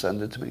 could you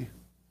send it to me?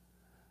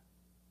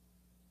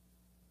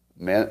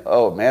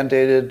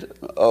 Mandated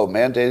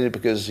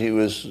because he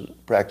was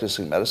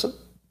practicing medicine?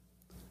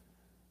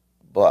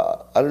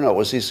 But I don't know,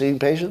 was he seeing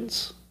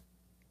patients?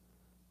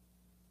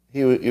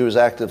 He was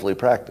actively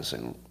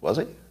practicing, was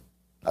he?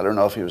 I don't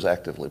know if he was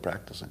actively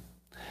practicing.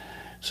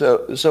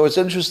 So it's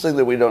interesting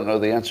that we don't know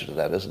the answer to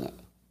that, isn't it?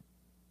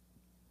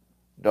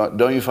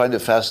 Don't you find it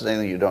fascinating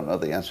that you don't know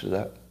the answer to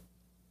that?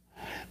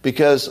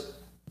 Because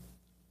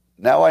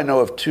now I know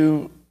of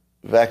two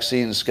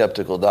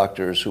vaccine-skeptical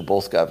doctors who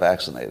both got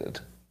vaccinated.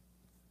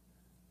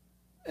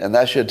 And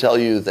that should tell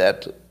you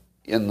that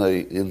in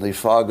the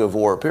fog of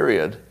war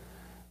period,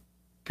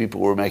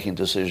 people were making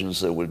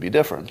decisions that would be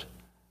different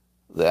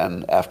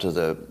than after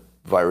the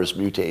virus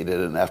mutated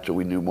and after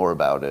we knew more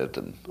about it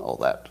and all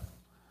that.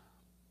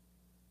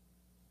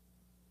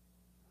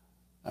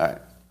 All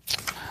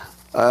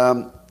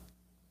right.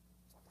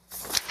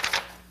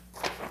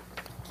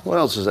 What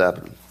else is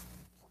happening?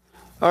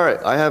 All right,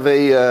 I have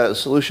a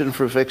solution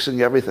for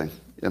fixing everything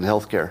in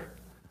healthcare.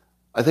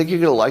 I think you're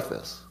going to like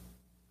this.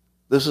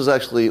 This is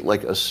actually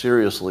like a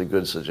seriously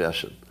good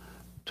suggestion.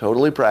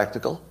 Totally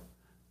practical,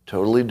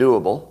 totally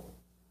doable.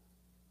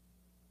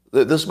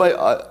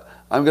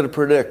 I'm going to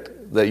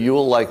predict that you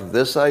will like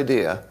this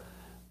idea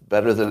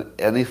better than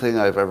anything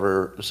I've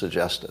ever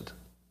suggested.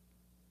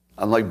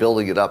 I'm like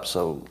building it up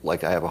so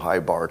like I have a high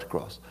bar to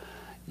cross.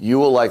 You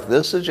will like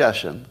this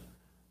suggestion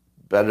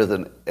better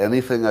than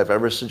anything I've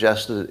ever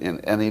suggested in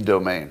any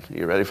domain. Are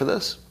you ready for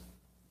this?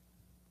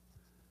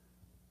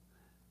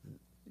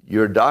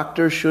 Your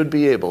doctor should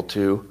be able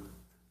to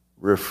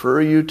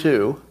refer you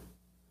to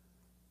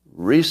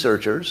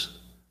researchers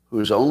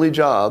whose only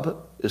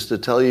job is to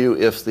tell you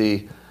if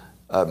the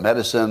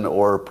medicine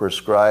or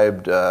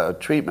prescribed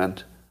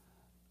treatment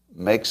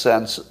makes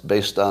sense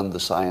based on the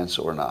science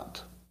or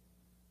not.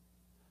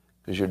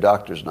 Because your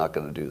doctor's not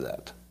going to do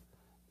that.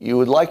 You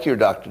would like your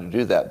doctor to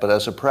do that, but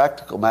as a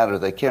practical matter,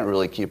 they can't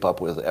really keep up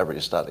with every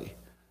study.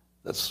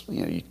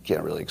 You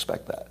can't really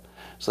expect that.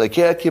 So they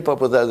can't keep up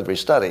with every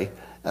study,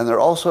 and they're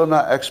also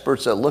not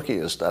experts at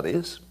looking at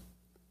studies.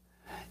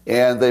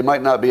 And they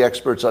might not be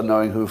experts on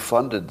knowing who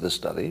funded the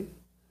study.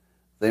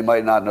 They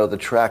might not know the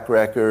track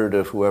record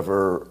of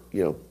whoever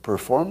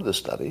performed the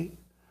study.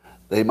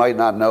 They might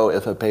not know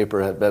if a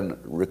paper had been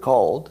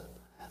recalled.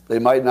 They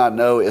might not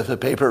know if a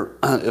paper,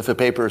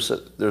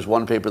 there's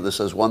one paper that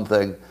says one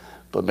thing,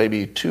 but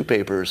maybe two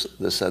papers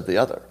that said the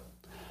other.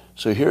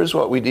 So here's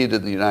what we need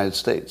in the United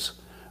States.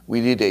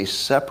 We need a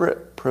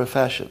separate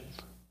profession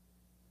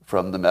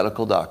from the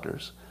medical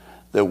doctors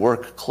that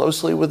work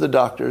closely with the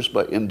doctors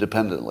but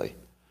independently.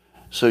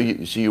 So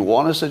you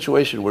want a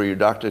situation where your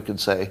doctor can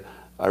say,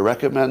 I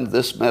recommend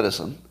this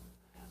medicine,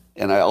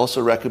 and I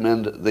also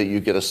recommend that you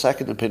get a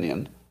second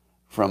opinion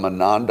from a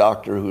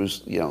non-doctor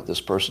who's,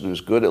 this person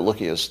who's good at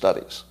looking at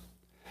studies.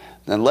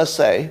 Then let's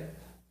say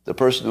the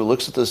person who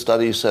looks at the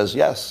study says,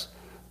 yes,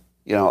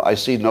 I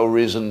see no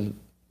reason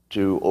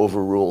to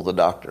overrule the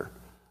doctor.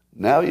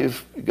 Now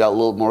you've got a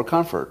little more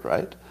comfort,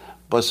 right?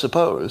 But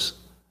suppose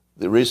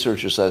the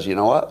researcher says, you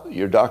know what,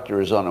 your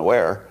doctor is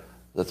unaware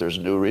that there's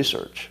new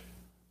research.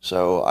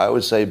 So I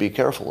would say be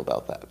careful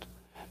about that.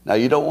 Now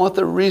you don't want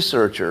the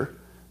researcher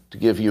to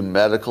give you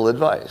medical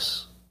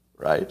advice,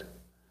 right?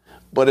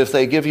 But if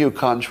they give you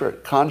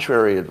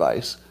contrary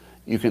advice,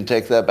 you can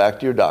take that back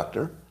to your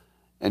doctor,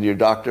 and your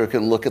doctor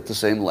can look at the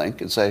same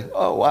link and say,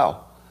 oh,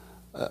 wow,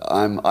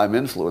 I'm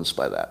influenced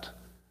by that.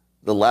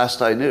 The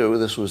last I knew,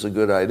 this was a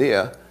good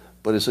idea,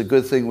 but it's a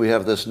good thing we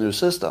have this new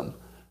system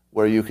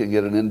where you can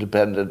get an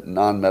independent,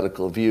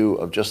 non-medical view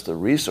of just the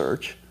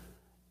research.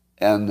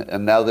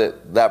 And now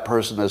that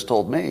person has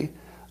told me,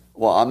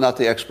 well, I'm not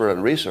the expert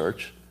on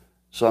research,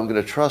 so I'm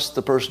going to trust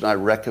the person I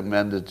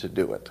recommended to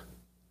do it.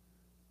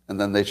 And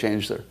then they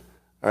change their,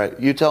 all right,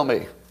 you tell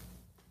me,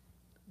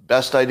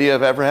 best idea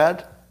I've ever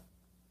had?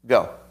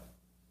 Go.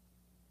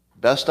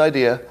 Best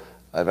idea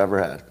I've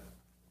ever had.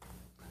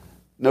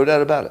 No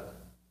doubt about it.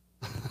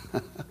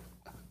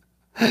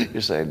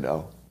 You're saying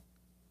no.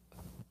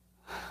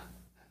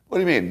 What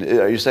do you mean?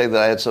 Are you saying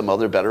that I had some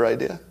other better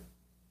idea?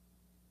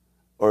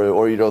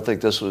 Or you don't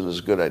think this one is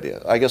a good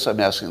idea? I guess I'm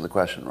asking the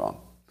question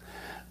wrong.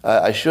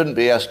 I shouldn't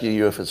be asking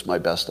you if it's my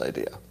best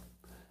idea.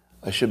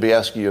 I should be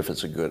asking you if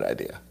it's a good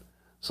idea.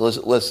 So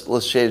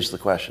let's change the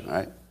question, all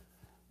right?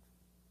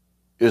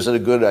 Is it a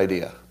good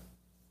idea?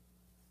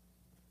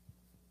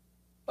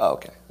 Oh,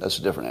 okay, that's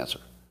a different answer.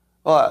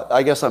 Well,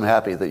 I guess I'm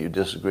happy that you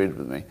disagreed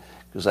with me,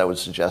 because I would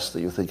suggest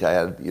that you think I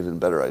had even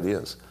better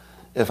ideas.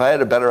 If I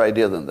had a better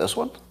idea than this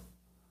one,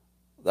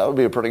 that would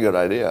be a pretty good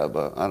idea,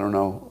 but I don't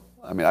know.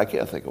 I mean, I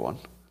can't think of one.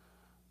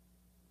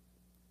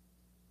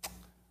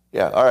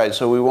 Yeah, all right,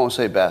 so we won't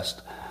say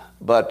best.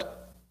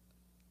 But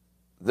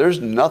there's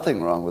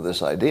nothing wrong with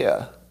this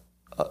idea,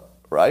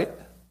 right?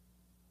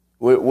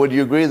 Would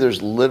you agree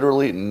there's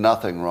literally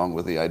nothing wrong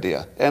with the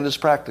idea? And it's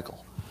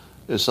practical.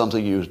 It's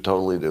something you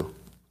totally do.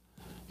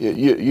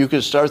 You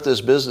could start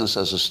this business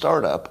as a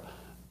startup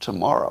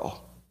tomorrow,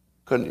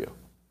 couldn't you?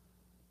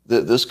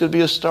 This could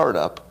be a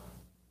startup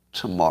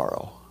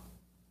tomorrow.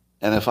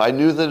 And if I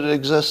knew that it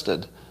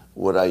existed,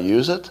 would I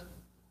use it?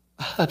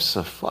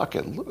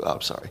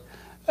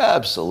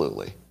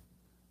 Absolutely.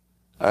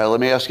 All right, let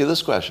me ask you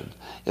this question.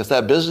 If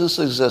that business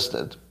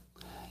existed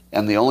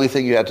and the only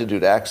thing you had to do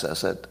to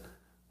access it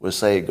was,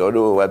 say, go to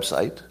a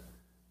website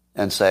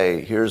and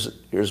say,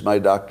 here's my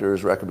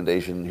doctor's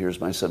recommendation, here's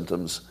my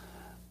symptoms,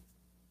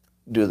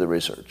 do the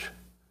research.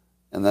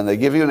 And then they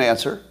give you an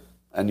answer,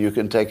 and you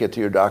can take it to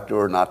your doctor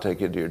or not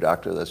take it to your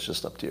doctor. That's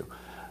just up to you.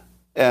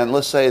 And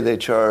let's say they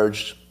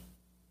charged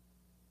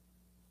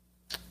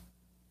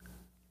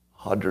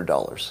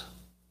 $100,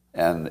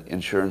 and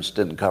insurance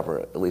didn't cover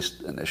it, at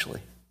least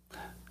initially.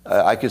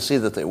 I could see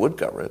that they would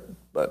cover it,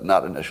 but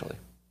not initially.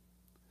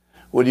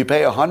 Would you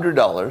pay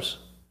 $100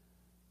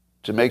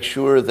 to make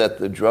sure that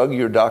the drug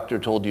your doctor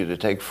told you to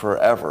take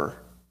forever,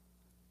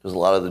 because a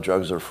lot of the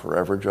drugs are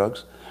forever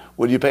drugs,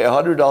 would you pay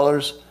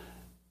 $100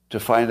 to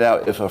find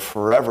out if a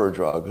forever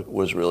drug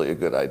was really a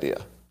good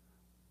idea?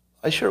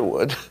 I sure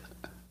would.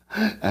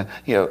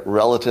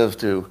 Relative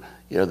to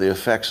the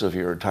effects of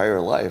your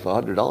entire life,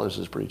 $100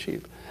 is pretty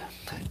cheap.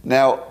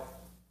 Now,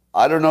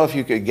 I don't know if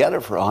you could get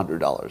it for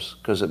 $100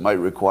 because it might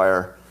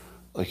require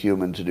a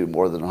human to do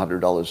more than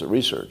 $100 of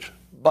research.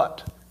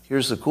 But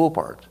here's the cool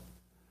part.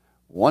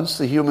 Once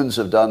the humans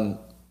have done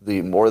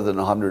the more than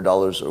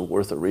 $100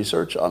 worth of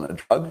research on a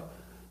drug,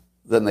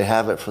 then they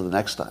have it for the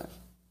next time.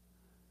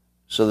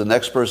 So the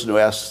next person who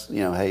asks,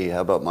 hey,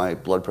 how about my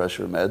blood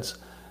pressure meds?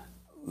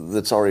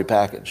 That's already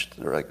packaged.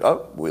 They're like,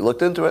 oh, we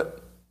looked into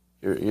it.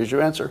 Here's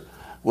your answer.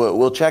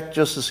 We'll check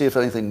just to see if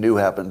anything new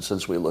happened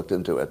since we looked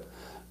into it.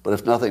 But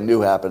if nothing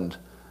new happened,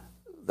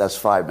 that's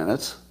 5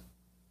 minutes.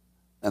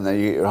 And then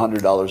you get your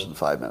 $100 in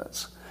 5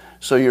 minutes.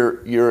 So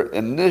your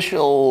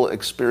initial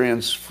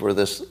experience for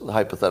this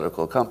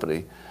hypothetical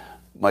company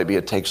might be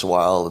it takes a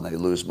while and they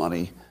lose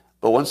money.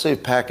 But once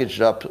they've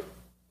packaged up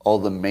all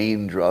the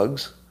main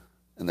drugs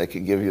and they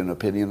can give you an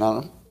opinion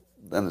on them,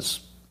 then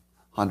it's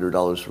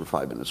 $100 for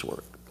 5 minutes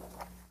work.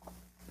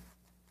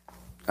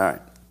 All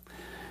right.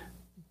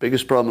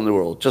 Biggest problem in the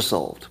world, just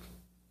solved.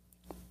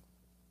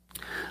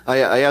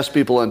 I asked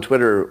people on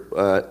Twitter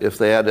if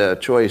they had a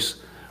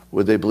choice,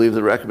 would they believe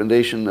the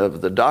recommendation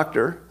of the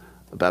doctor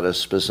about a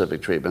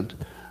specific treatment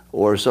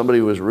or somebody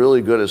who was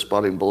really good at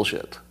spotting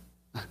bullshit?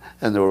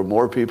 And there were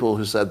more people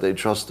who said they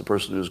trust the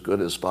person who's good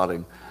at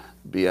spotting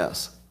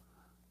BS.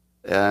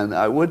 And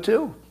I would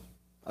too.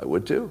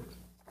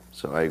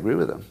 So I agree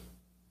with them.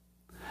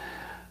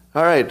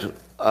 All right,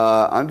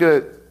 I'm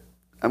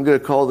gonna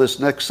call this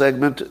next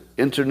segment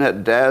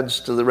 "Internet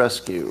Dads to the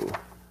Rescue."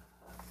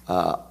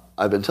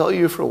 I've been telling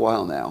you for a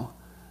while now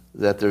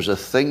that there's a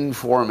thing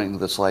forming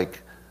that's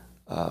like,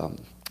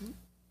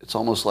 it's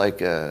almost like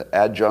an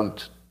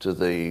adjunct to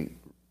the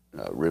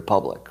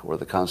Republic or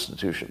the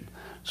Constitution,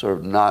 sort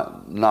of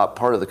not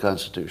part of the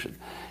Constitution.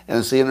 And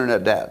it's the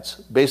Internet Dads,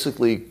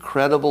 basically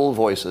credible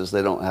voices.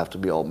 They don't have to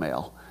be all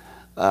male,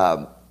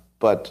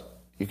 but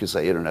you can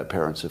say Internet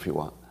parents if you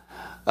want.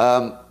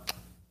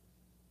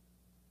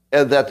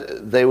 And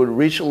that they would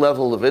reach a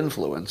level of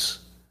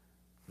influence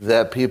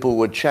that people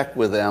would check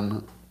with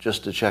them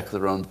just to check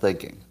their own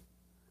thinking.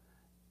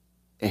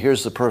 And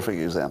here's the perfect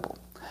example.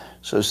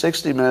 So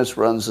 60 Minutes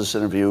runs this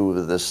interview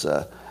with this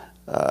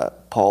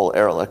Paul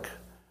Ehrlich,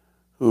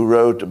 who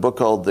wrote a book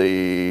called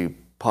The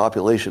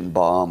Population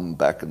Bomb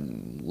back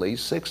in late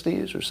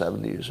 60s or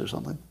 70s or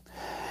something.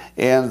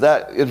 And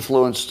that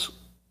influenced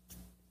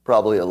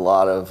probably a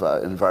lot of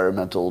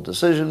environmental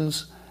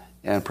decisions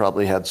and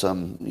probably had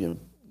some,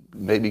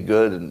 maybe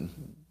good and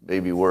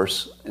maybe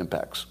worse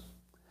impacts.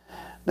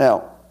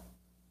 Now,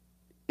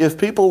 if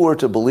people were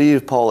to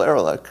believe Paul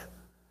Ehrlich,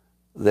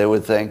 they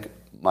would think,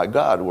 my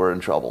God, we're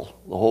in trouble.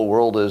 The whole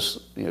world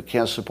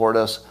can't support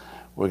us.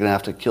 We're going to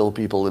have to kill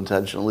people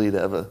intentionally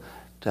to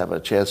have a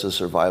chance of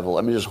survival.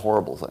 I mean, just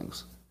horrible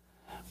things.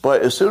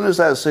 But as soon as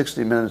that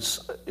 60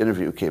 Minutes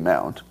interview came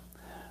out,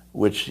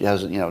 which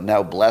has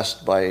now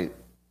blessed by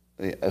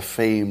a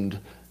famed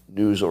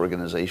news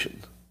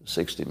organization,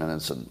 60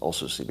 Minutes and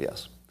also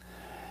CBS.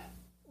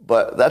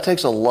 But that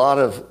takes a lot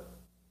of,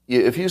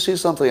 if you see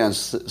something on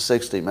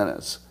 60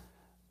 Minutes,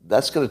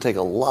 that's going to take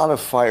a lot of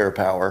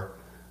firepower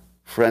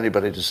for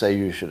anybody to say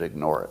you should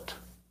ignore it,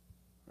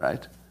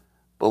 right?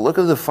 But look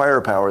at the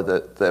firepower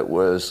that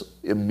was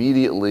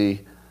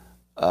immediately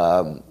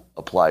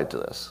applied to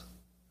this,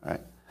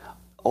 right?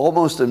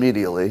 Almost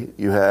immediately,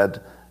 you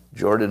had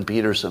Jordan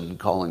Peterson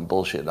calling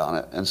bullshit on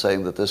it and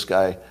saying that this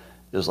guy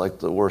is like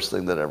the worst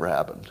thing that ever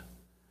happened.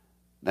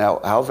 Now,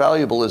 how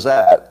valuable is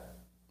that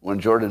when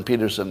Jordan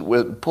Peterson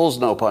pulls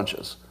no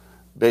punches,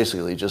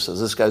 basically just says,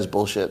 this guy's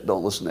bullshit,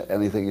 don't listen to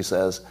anything he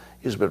says,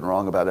 he's been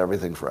wrong about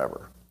everything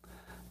forever.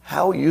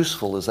 How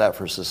useful is that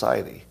for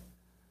society?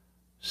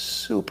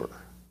 Super.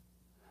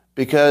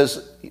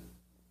 Because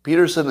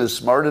Peterson is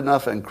smart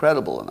enough and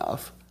credible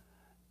enough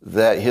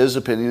that his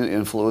opinion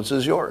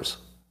influences yours,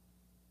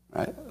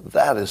 right?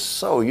 That is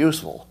so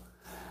useful.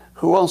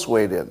 Who else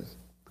weighed in?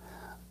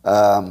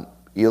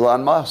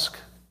 Elon Musk.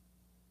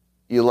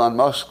 Elon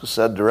Musk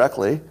said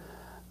directly,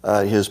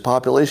 his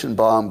Population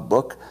Bomb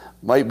book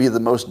might be the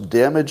most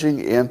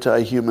damaging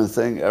anti-human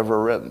thing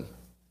ever written.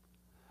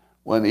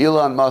 When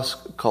Elon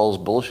Musk calls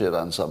bullshit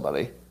on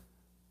somebody,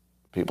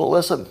 people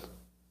listen,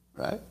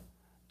 right?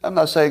 I'm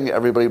not saying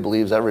everybody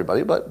believes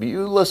everybody, but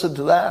you listen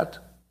to that.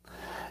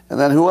 And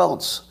then who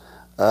else?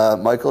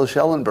 Michael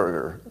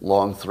Schellenberger,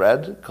 long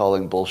thread,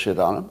 calling bullshit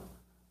on him.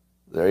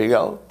 There you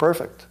go,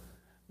 perfect.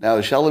 Now,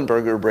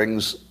 Schellenberger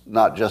brings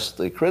not just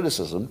the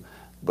criticism,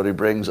 but he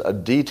brings a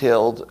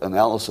detailed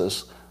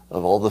analysis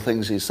of all the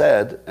things he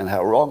said and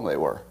how wrong they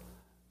were.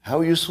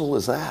 How useful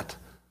is that?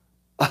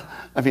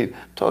 I mean,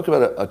 talk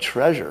about a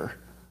treasure.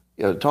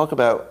 Talk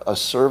about a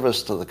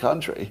service to the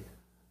country.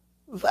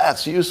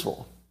 That's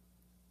useful.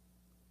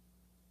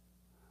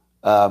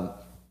 How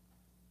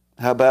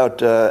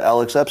about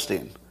Alex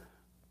Epstein?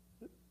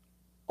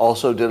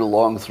 Also did a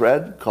long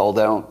thread, called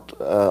out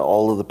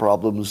all of the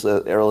problems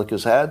that Ehrlich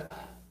has had.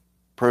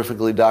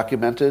 Perfectly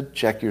documented,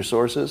 check your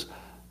sources.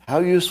 How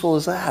useful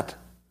is that?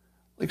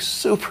 Like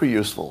super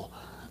useful,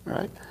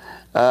 right?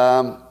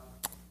 And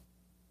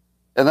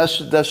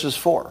that's just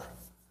 4,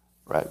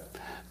 right?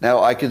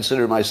 Now, I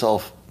consider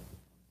myself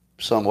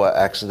somewhat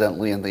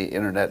accidentally in the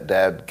internet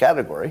dad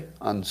category,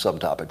 on some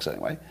topics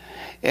anyway.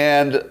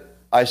 And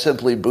I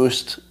simply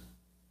boost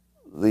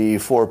the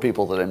 4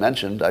 people that I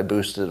mentioned, I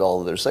boosted all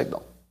of their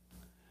signal.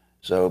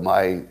 So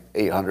my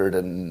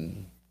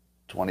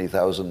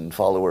 820,000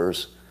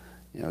 followers,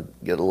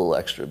 get a little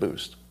extra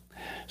boost.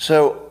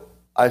 So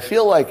I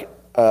feel like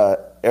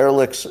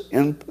Ehrlich's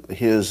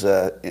his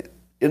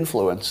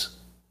influence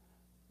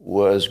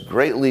was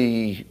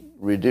greatly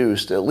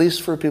reduced, at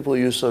least for people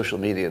who use social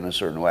media in a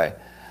certain way,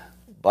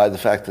 by the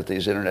fact that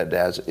these internet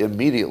dads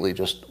immediately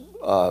just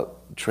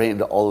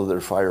trained all of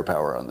their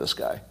firepower on this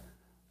guy.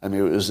 I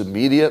mean, it was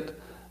immediate,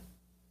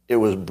 it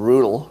was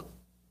brutal,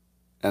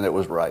 and it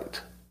was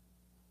right.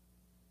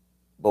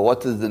 But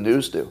what did the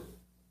news do?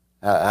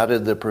 How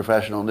did the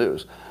professional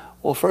news?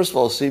 Well, first of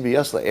all,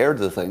 CBS, they aired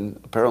the thing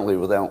apparently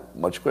without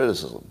much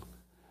criticism.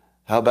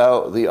 How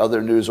about the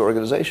other news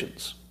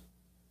organizations?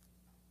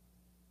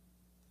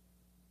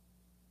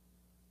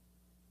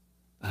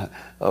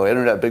 Oh,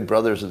 internet big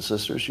brothers and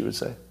sisters, you would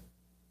say?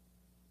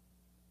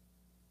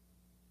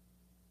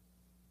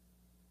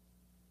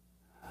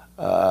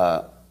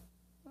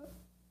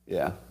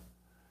 Yeah.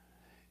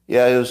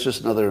 Yeah, it was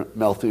just another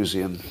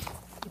Malthusian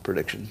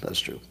prediction. That's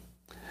true.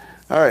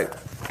 All right.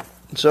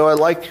 So I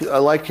like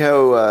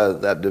how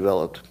that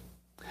developed.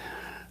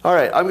 All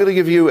right, I'm going to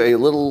give you a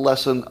little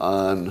lesson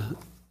on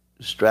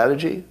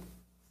strategy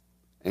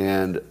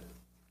and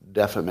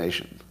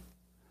defamation.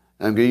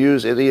 I'm going to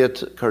use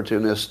idiot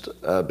cartoonist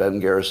Ben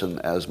Garrison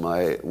as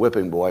my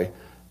whipping boy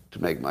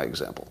to make my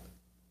example.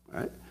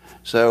 All right?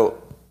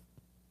 So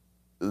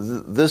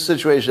this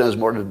situation has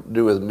more to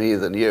do with me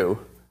than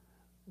you,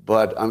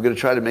 but I'm going to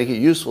try to make it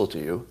useful to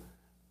you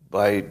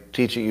by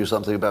teaching you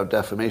something about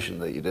defamation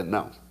that you didn't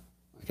know.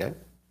 Okay?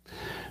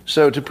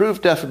 So to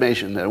prove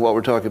defamation, and what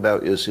we're talking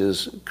about is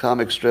his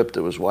comic strip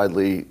that was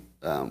widely,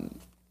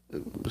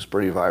 it was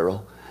pretty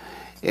viral,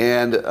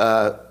 and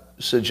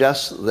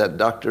suggests that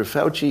Dr.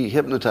 Fauci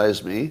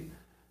hypnotized me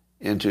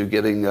into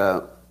getting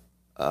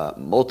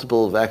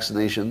multiple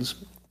vaccinations.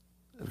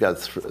 I've got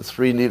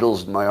 3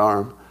 needles in my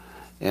arm,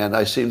 and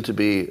I seem to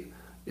be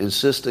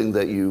insisting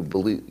that you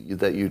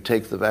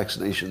take the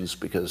vaccinations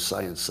because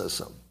science says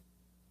so.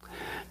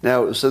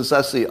 Now, since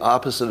that's the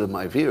opposite of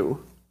my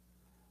view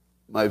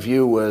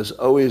was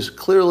always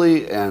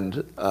clearly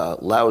and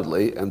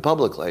loudly and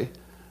publicly,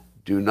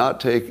 do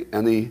not take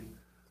any,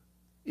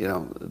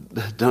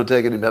 don't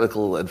take any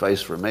medical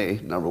advice from me,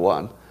 number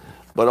one,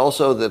 but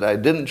also that I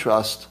didn't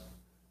trust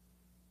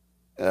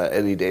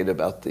any data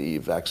about the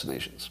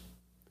vaccinations.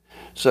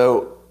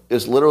 So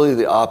it's literally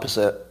the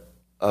opposite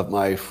of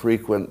my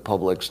frequent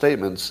public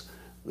statements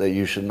that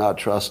you should not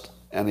trust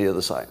any of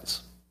the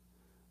science.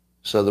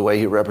 So the way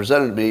he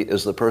represented me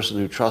is the person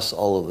who trusts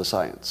all of the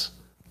science.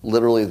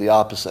 Literally the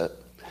opposite.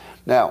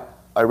 Now,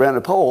 I ran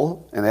a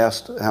poll and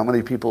asked how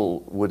many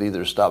people would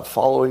either stop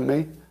following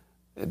me,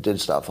 it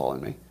did stop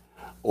following me,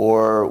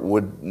 or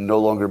would no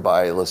longer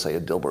buy, let's say,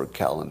 a Dilbert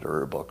calendar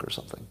or a book or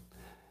something.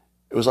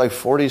 It was like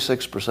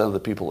 46% of the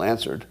people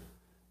answered,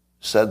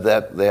 said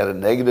that they had a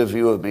negative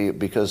view of me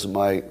because of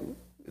my,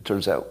 it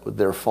turns out,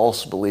 their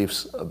false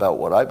beliefs about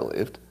what I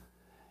believed,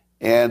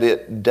 and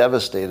it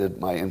devastated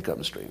my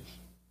income stream.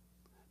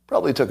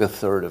 Probably took a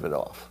third of it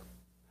off,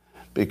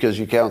 because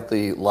you count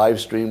the live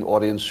stream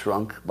audience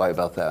shrunk by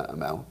about that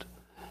amount.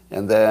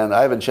 And then,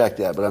 I haven't checked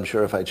yet, but I'm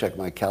sure if I check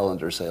my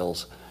calendar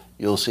sales,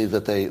 you'll see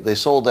that they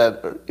sold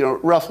at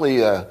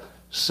roughly a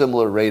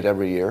similar rate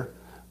every year.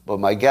 But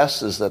my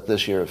guess is that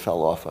this year it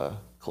fell off a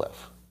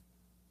cliff.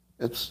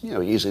 It's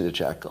easy to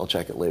check. I'll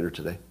check it later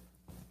today.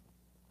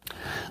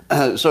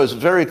 So it's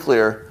very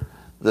clear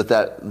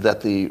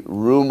that the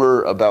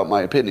rumor about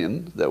my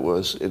opinion that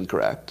was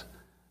incorrect,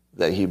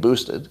 that he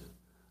boosted,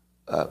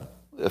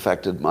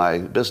 affected my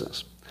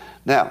business.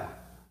 Now,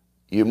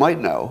 you might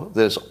know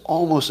that it's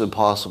almost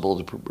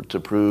impossible to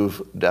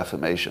prove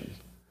defamation,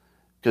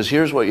 because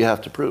here's what you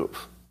have to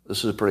prove.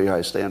 This is a pretty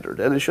high standard,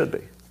 and it should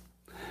be.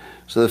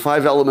 So the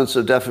 5 elements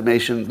of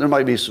defamation, there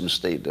might be some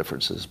state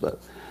differences, but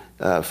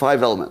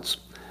 5 elements.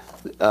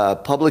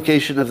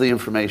 Publication of the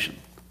information.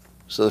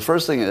 So the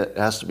first thing, it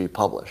has to be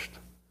published.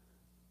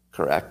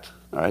 Correct?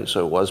 All right,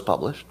 so it was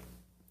published.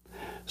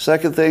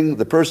 Second thing,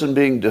 the person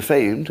being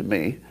defamed,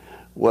 me,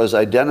 was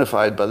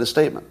identified by the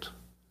statement.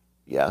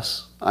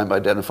 Yes, I'm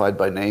identified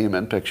by name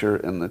and picture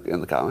in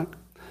the comic.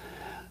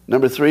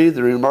 Number three,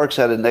 the remarks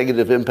had a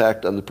negative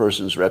impact on the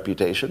person's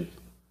reputation.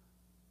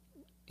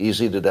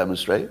 Easy to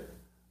demonstrate.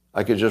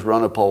 I could just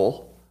run a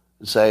poll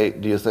and say,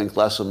 do you think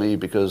less of me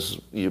because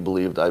you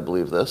believed I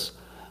believe this?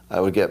 I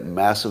would get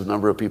massive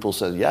number of people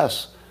said,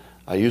 yes,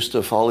 I used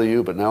to follow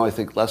you, but now I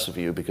think less of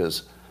you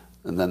because,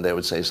 and then they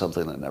would say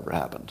something that never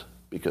happened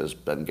because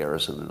Ben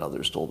Garrison and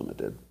others told them it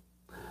did.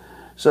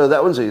 So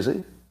that one's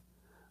easy.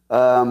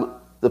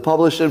 The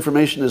published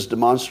information is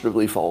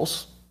demonstrably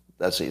false.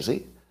 That's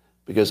easy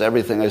because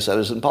everything I said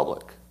is in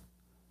public.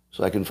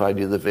 So I can find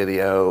you the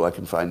video, I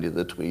can find you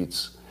the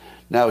tweets.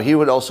 Now, he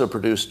would also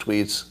produce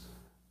tweets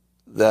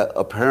that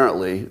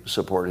apparently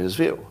support his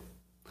view,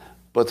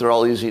 but they're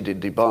all easy to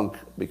debunk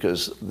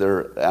because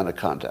they're out of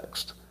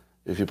context.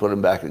 If you put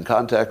them back in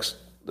context,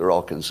 they're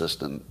all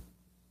consistent,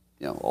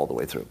 all the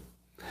way through.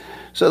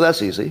 So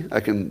that's easy. I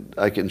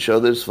can show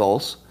that it's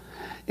false,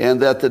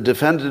 and that the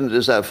defendant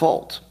is at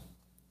fault.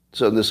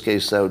 So in this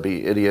case, that would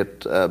be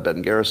idiot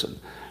Ben Garrison.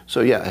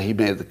 So yeah, he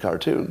made the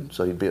cartoon,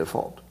 so he'd be at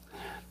fault.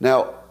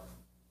 Now,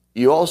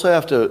 you also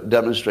have to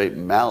demonstrate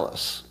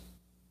malice,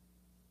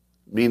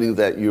 meaning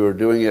that you are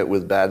doing it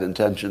with bad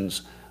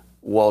intentions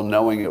while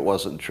knowing it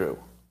wasn't true.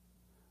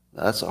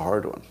 That's a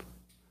hard one.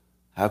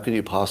 How can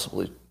you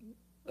possibly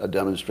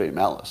demonstrate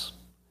malice?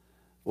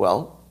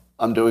 Well,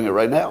 I'm doing it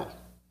right now.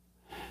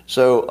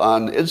 So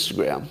on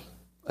Instagram,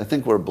 I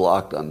think we're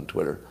blocked on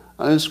Twitter.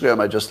 On Instagram,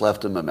 I just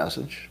left him a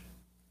message.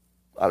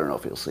 I don't know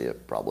if he'll see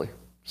it, probably.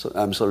 So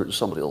I'm sure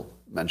somebody will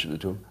mention it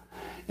to him,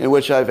 in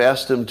which I've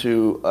asked him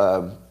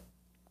to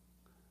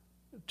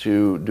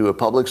do a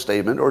public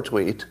statement or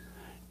tweet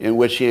in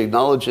which he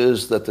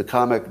acknowledges that the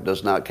comic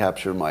does not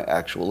capture my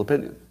actual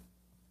opinion.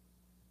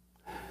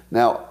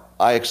 Now,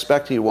 I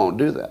expect he won't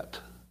do that.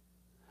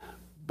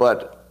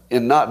 But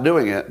in not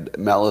doing it,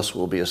 malice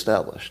will be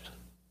established,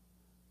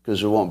 because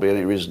there won't be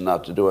any reason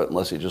not to do it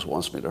unless he just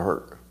wants me to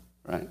hurt,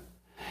 right?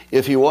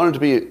 If he wanted to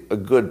be a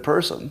good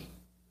person,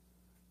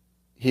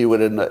 he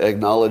would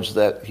acknowledge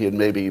that he had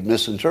maybe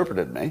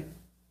misinterpreted me.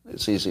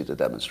 It's easy to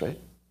demonstrate.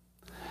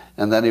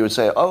 And then he would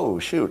say, oh,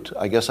 shoot,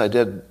 I guess I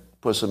did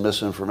put some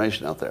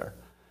misinformation out there.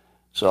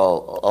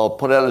 So I'll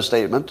put out a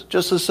statement,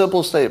 just a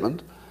simple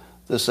statement,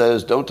 that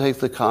says, don't take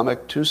the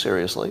comic too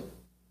seriously.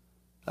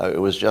 It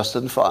was just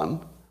in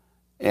fun,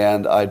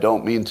 and I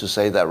don't mean to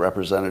say that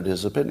represented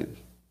his opinion.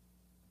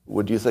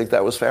 Would you think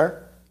that was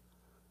fair?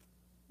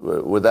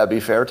 Would that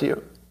be fair to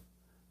you?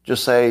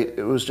 Just say,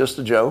 it was just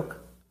a joke.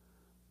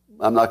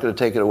 I'm not going to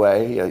take it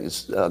away.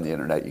 It's on the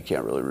internet, you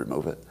can't really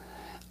remove it.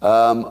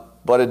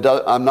 But it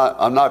does, I'm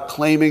not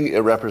claiming it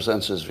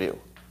represents his view.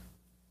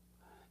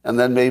 And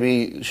then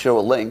maybe show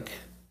a link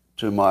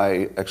to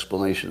my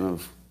explanation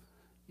of,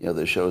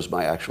 that shows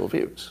my actual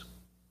views.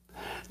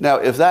 Now,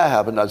 if that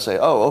happened, I'd say,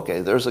 oh,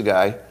 okay, there's a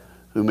guy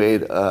who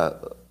made an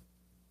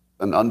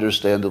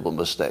understandable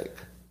mistake,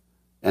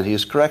 and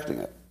he's correcting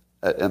it.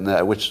 And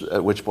at which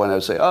point I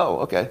would say, oh,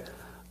 okay,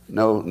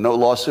 no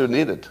lawsuit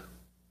needed.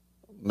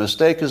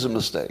 Mistake is a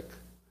mistake.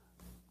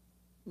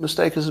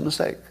 Mistake is a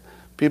mistake.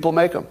 People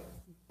make them.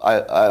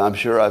 I'm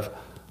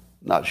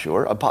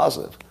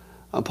positive.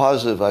 I'm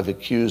positive I've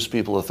accused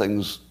people of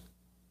things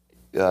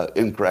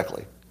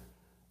incorrectly.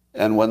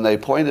 And when they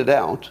point it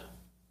out,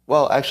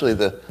 well, actually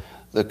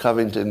the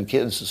Covington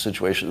kids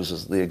situation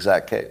is the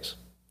exact case.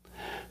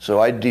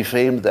 So I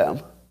defamed them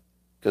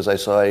because I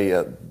saw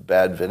a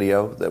bad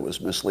video that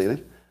was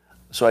misleading.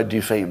 So I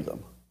defamed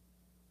them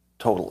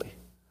totally.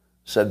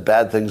 Said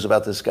bad things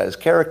about this guy's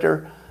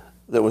character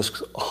that was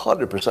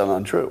 100%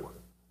 untrue.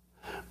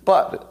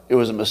 But it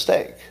was a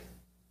mistake.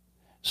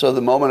 So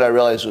the moment I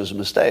realized it was a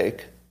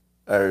mistake,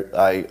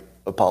 I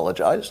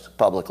apologized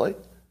publicly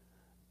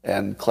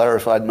and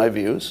clarified my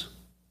views,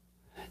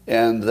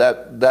 and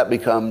that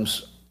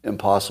becomes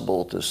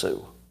impossible to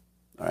sue.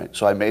 All right?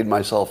 So I made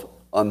myself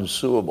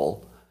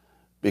unsuable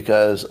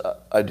because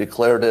I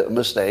declared it a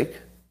mistake.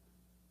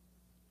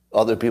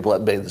 Other people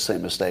had made the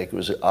same mistake. It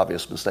was an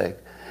obvious mistake.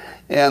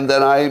 And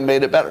then I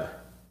made it better.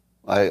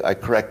 I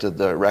corrected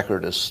the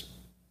record as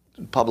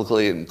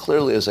publicly and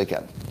clearly as I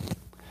can.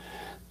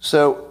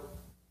 So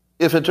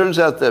if it turns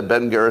out that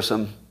Ben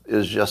Garrison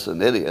is just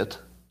an idiot,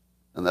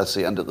 and that's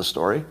the end of the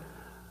story,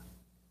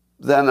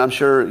 then I'm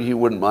sure he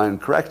wouldn't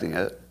mind correcting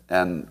it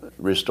and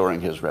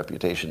restoring his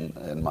reputation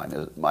and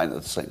mine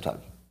at the same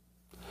time.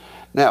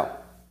 Now,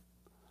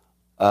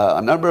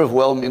 a number of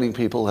well-meaning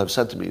people have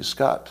said to me,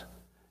 Scott,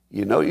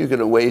 you're going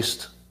to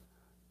waste,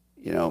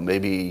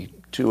 maybe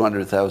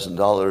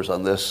 $200,000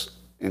 on this,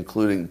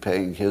 including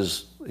paying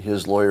his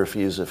lawyer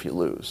fees if you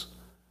lose.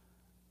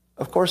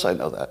 Of course I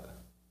know that.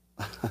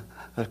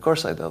 Of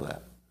course I know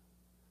that.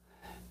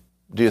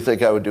 Do you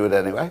think I would do it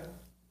anyway?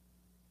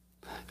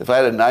 If I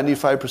had a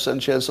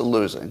 95% chance of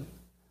losing,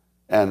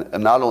 and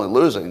not only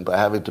losing, but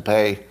having to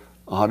pay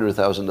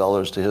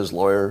 $100,000 to his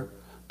lawyer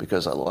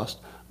because I lost,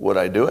 would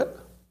I do it?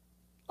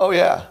 Oh,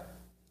 yeah.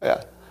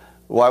 Yeah.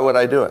 Why would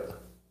I do it?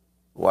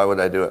 Why would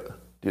I do it?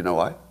 Do you know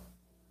why?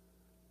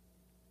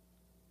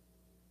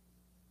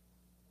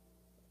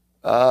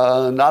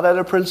 Not out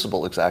of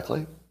principle,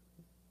 exactly.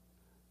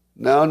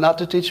 No, not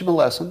to teach him a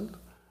lesson.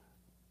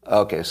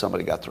 Okay,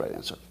 somebody got the right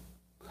answer.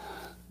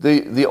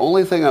 The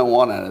only thing I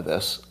want out of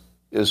this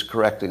is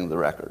correcting the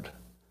record.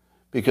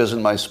 Because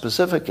in my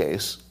specific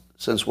case,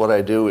 since what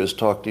I do is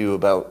talk to you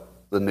about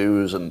the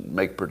news and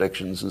make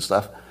predictions and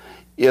stuff,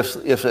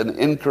 if an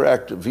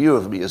incorrect view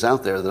of me is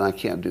out there, then I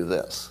can't do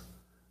this,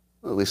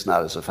 at least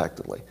not as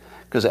effectively.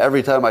 Because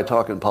every time I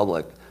talk in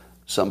public,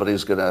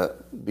 somebody's going to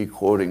be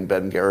quoting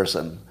Ben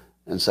Garrison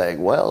and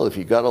saying, well, if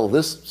you got all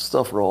this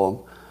stuff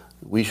wrong,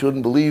 we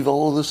shouldn't believe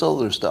all of this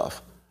other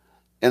stuff.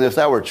 And if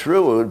that were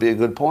true, it would be a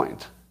good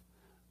point.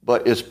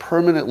 But it's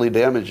permanently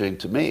damaging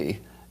to me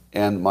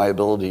and my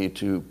ability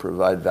to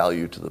provide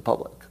value to the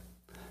public.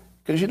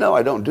 Because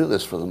I don't do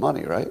this for the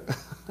money, right?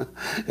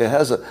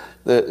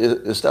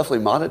 It's definitely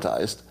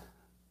monetized,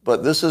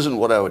 but this isn't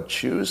what I would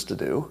choose to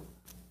do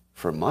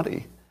for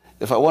money.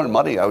 If I wanted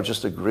money, I would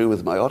just agree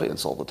with my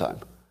audience all the time,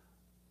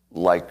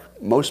 like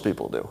most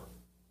people do.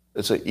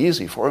 It's an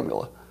easy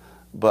formula,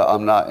 but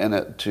I'm not in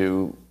it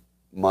to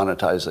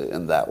monetize it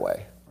in that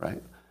way,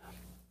 right?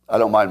 I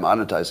don't mind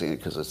monetizing it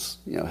because it's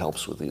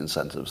helps with the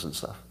incentives and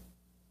stuff.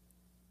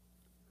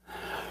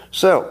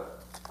 So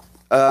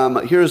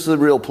here's the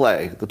real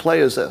play. The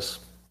play is this.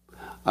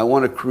 I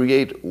want to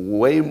create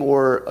way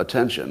more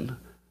attention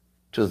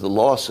to the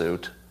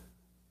lawsuit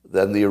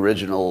than the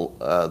original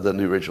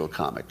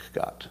comic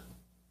got.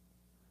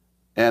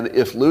 And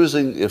if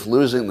losing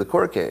the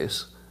court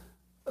case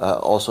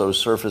also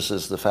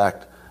surfaces the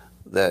fact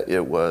that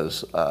it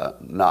was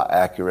not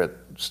accurate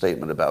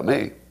statement about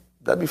me,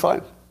 that'd be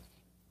fine.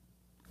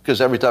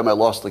 Because every time I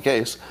lost the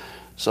case,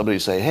 somebody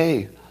would say,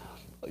 hey,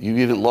 you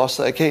even lost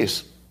that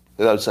case.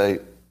 And I would say,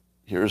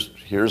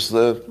 here's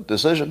the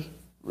decision.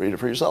 Read it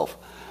for yourself.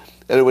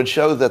 And it would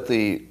show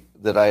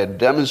that I had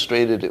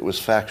demonstrated it was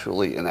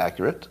factually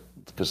inaccurate,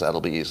 because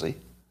that'll be easy.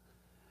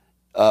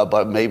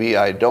 But maybe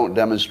I don't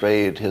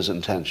demonstrate his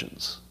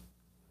intentions.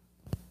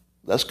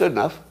 That's good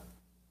enough.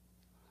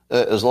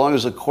 As long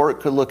as the court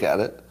could look at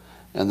it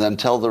and then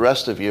tell the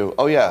rest of you,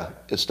 oh yeah,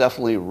 it's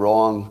definitely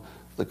wrong.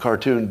 The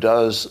cartoon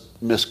does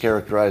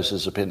mischaracterize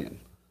his opinion.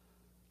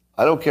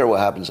 I don't care what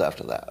happens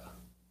after that,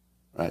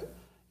 right?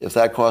 If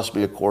that cost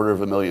me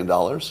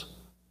 $250,000,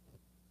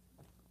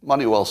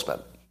 money well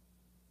spent.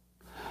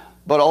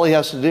 But all he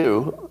has to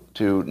do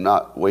to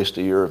not waste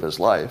a year of his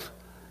life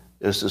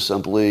is to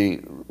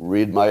simply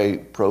read my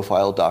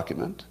profile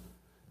document,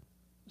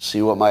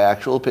 see what my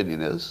actual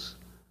opinion is,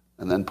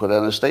 and then put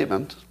in a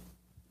statement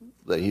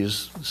that he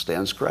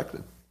stands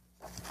corrected.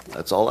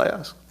 That's all I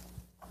ask.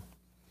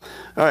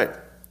 All right.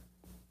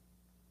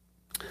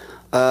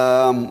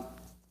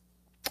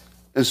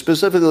 And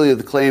specifically,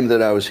 the claim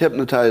that I was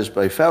hypnotized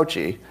by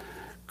Fauci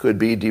could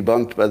be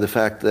debunked by the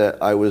fact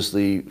that I was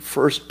the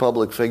first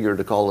public figure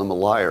to call him a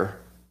liar.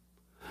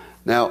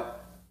 Now,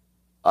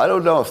 I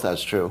don't know if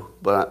that's true,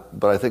 but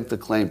I think the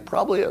claim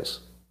probably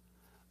is.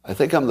 I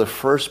think I'm the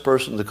first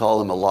person to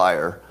call him a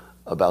liar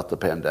about the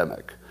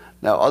pandemic.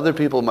 Now, other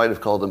people might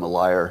have called him a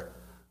liar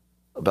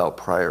about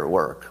prior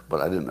work, but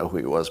I didn't know who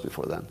he was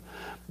before then.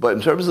 But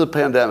in terms of the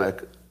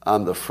pandemic,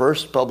 I'm the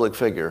first public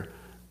figure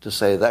to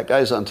say, that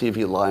guy's on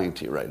TV lying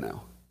to you right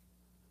now.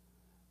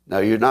 Now,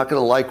 you're not going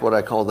to like what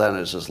I call that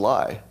as his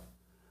lie.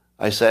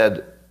 I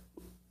said,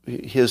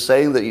 his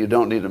saying that you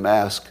don't need a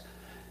mask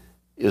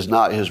is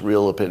not his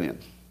real opinion,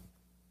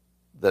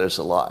 that it's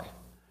a lie.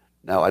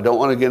 Now, I don't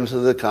want to get into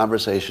the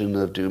conversation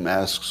of do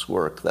masks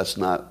work. That's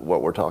not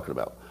what we're talking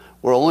about.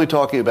 We're only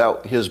talking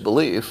about his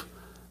belief,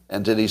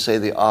 and did he say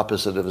the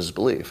opposite of his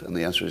belief? And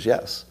the answer is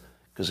yes,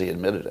 because he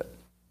admitted it.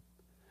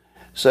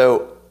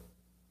 So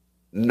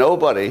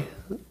nobody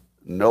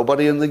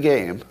in the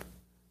game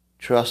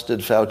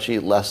trusted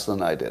Fauci less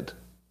than I did.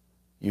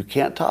 You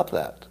can't top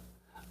that.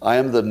 I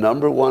am the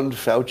 #1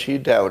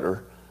 Fauci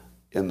doubter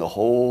in the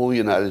whole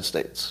United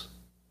States.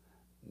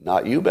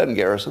 Not you, Ben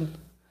Garrison.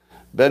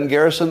 Ben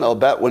Garrison, I'll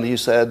bet when he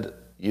said,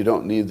 you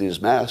don't need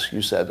these masks,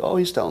 you said, oh,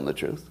 he's telling the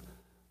truth.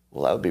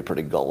 Well, that would be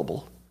pretty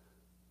gullible.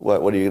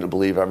 What are you going to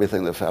believe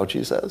everything that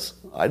Fauci says?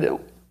 I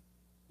don't.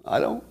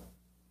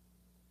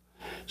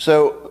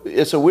 So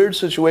it's a weird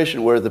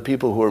situation where the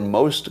people who are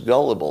most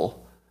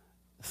gullible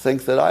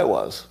think that I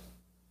was.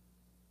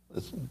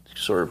 It's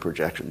sort of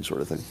projection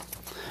sort of thing.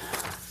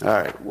 All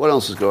right, what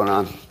else is going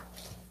on?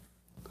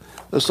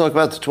 Let's talk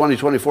about the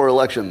 2024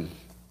 election.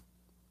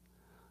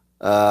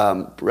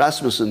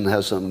 Rasmussen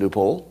has some new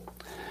poll.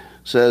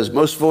 Says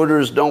most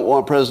voters don't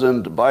want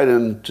President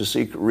Biden to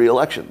seek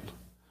re-election.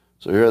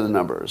 So here are the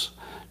numbers.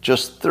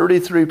 Just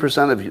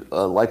 33%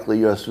 of likely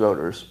U.S.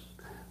 voters,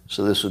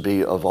 so this would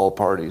be of all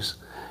parties,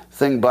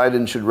 think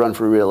Biden should run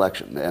for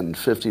re-election, and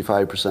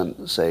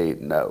 55% say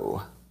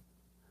no.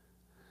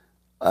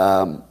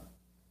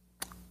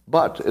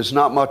 But it's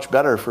not much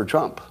better for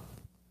Trump.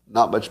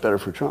 Not much better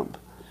for Trump.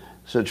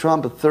 So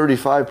Trump,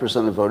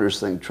 35% of voters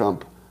think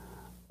Trump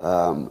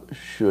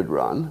should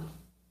run,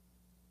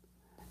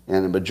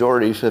 and a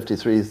majority,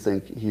 53,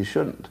 think he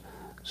shouldn't.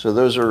 So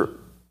those are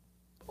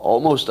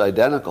almost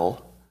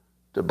identical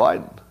to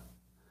Biden.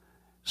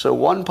 So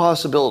one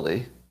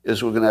possibility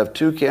is we're going to have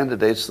two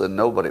candidates that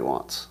nobody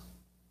wants.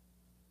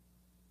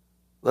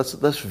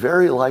 That's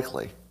very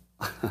likely.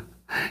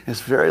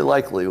 It's very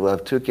likely we'll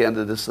have two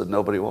candidates that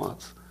nobody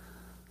wants.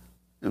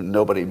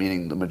 Nobody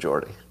meaning the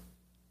majority.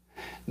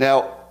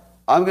 Now,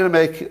 I'm going to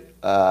make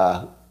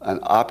an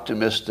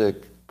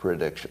optimistic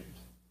prediction.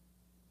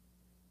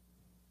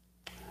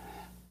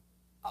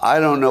 I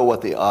don't know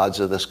what the odds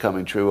of this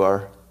coming true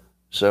are,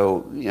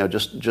 so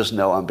just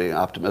know I'm being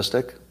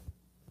optimistic.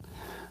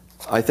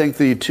 I think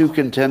the two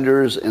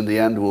contenders in the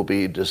end will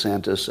be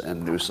DeSantis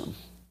and Newsom.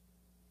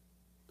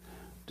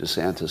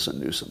 DeSantis and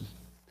Newsom.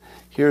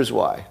 Here's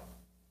why.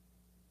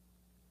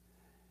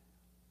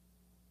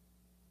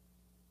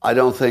 I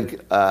don't think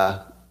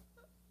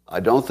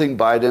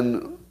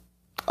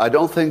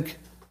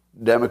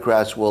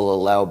Democrats will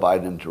allow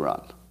Biden to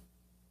run,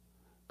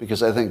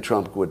 because I think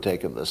Trump would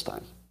take him this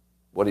time.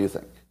 What do you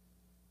think?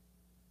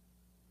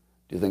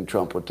 Do you think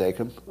Trump would take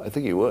him? I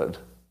think he would.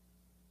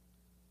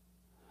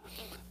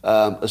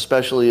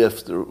 Especially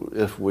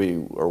if we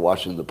are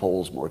watching the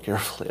polls more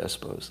carefully, I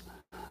suppose.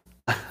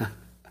 All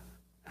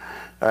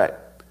right.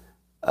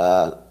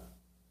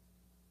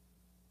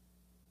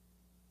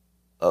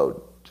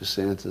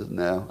 DeSantis,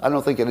 no. I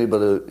don't think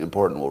anybody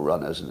important will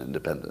run as an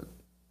independent.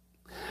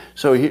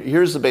 So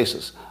here's the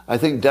basis. I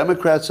think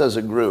Democrats as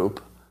a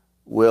group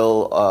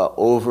will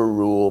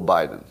overrule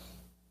Biden.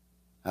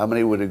 How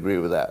many would agree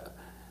with that?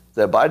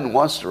 That Biden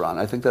wants to run,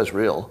 I think that's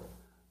real.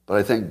 But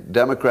I think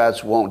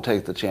Democrats won't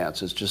take the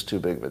chance. It's just too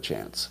big of a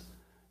chance.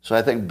 So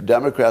I think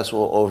Democrats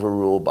will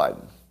overrule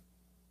Biden.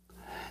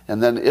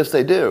 And then if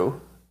they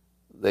do,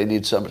 they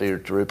need somebody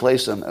to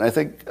replace him. And I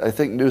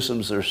think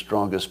Newsom's their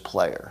strongest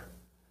player.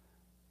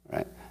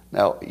 Right?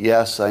 Now,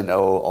 yes, I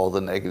know all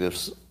the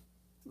negatives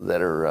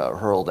that are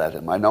hurled at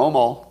him. I know them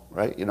all,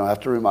 right? You don't have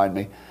to remind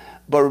me.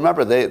 But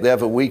remember, they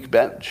have a weak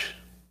bench.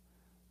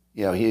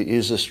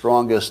 He's the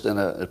strongest in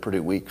a pretty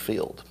weak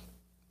field.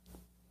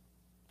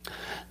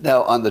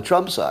 Now, on the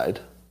Trump side,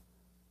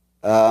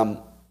 there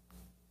are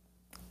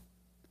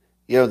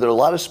a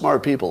lot of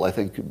smart people. I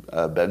think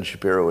Ben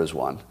Shapiro is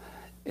one.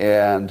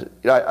 And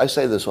I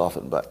say this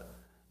often, but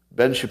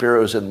Ben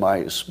Shapiro is in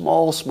my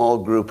small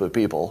group of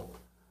people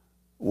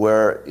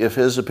where if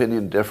his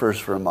opinion differs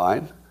from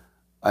mine,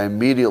 I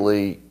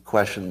immediately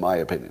question my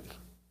opinion.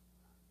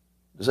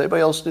 Does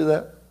anybody else do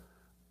that?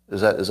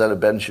 Is that a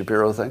Ben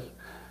Shapiro thing?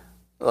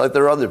 Like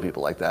there are other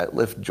people like that.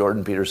 If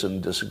Jordan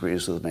Peterson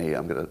disagrees with me,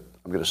 I'm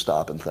gonna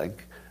stop and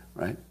think,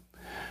 right?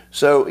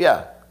 So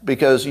yeah,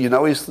 because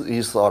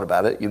he's thought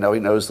about it. He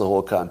knows the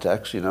whole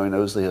context. He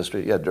knows the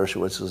history. Yeah,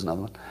 Dershowitz is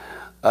another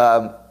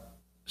one.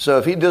 So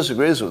if he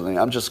disagrees with me,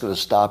 I'm just going to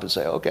stop and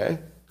say, okay,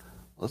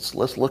 let's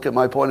look at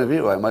my point of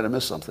view. I might have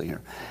missed something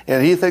here.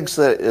 And he thinks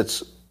that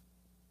it's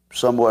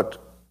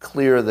somewhat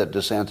clear that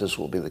DeSantis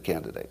will be the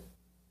candidate.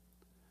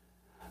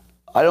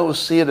 I don't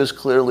see it as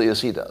clearly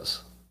as he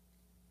does,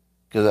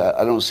 because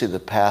I don't see the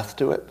path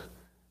to it,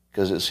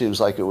 because it seems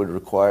like it would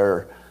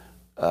require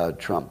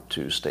Trump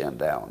to stand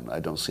down. I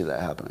don't see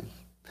that happening.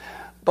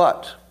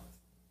 But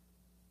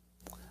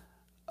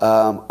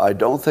I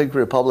don't think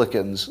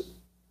Republicans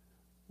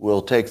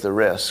will take the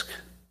risk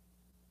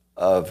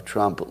of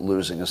Trump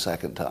losing a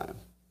second time,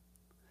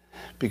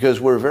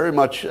 because we're very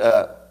much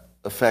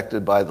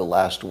affected by the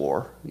last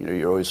war.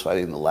 You're always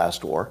fighting the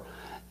last war.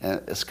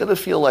 And it's going to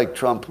feel like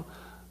Trump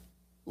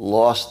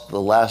lost the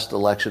last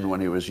election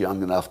when he was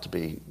young enough to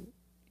be,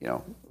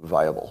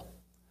 viable.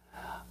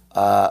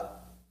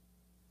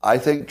 I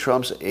think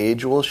Trump's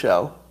age will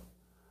show,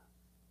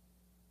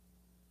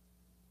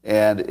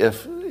 and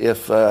if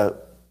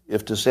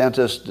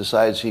DeSantis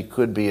decides he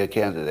could be a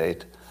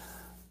candidate,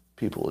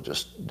 people will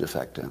just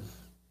defect him.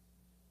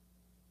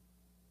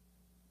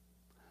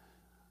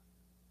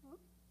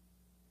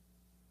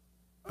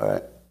 All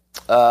right.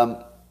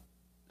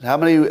 How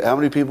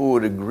many people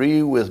would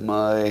agree with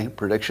my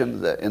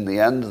prediction that in the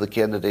end the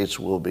candidates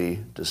will be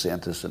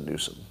DeSantis and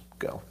Newsom?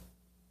 Go.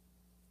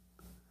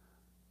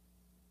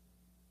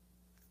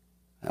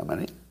 How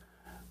many?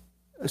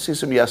 I see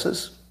some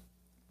yeses.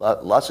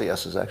 Lots of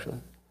yeses, actually.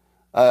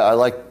 I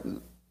like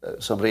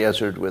somebody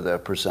answered with a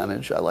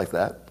percentage. I like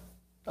that.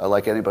 I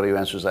like anybody who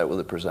answers that with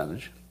a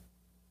percentage.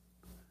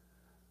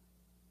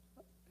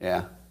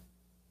 Yeah.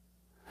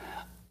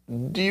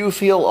 Do you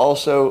feel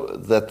also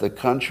that the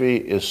country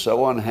is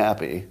so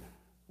unhappy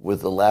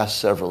with the last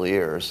several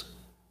years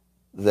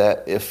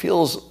that it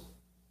feels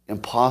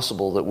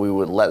impossible that we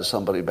would let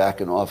somebody back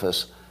in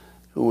office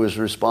who was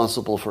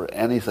responsible for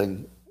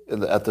anything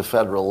at the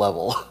federal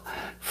level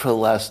for the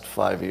last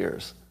 5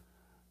 years?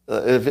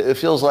 It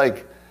feels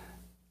like,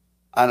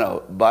 I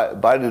don't know,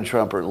 Biden and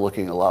Trump are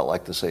looking a lot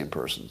like the same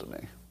person to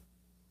me.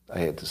 I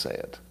hate to say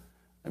it.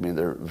 I mean,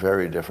 they're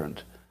very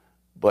different.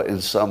 But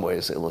in some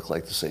ways, they look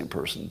like the same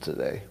person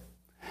today,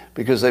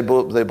 because they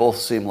both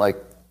seem like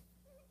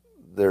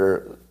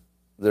their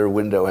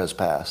window has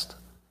passed.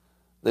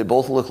 They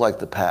both look like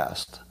the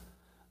past.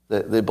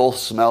 They both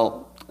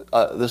smell.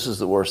 This is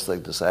the worst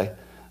thing to say.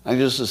 I'm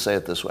just to say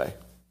it this way: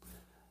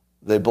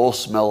 They both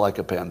smell like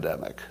a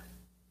pandemic.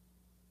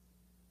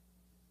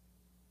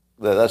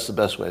 That's the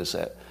best way to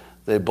say it.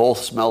 They both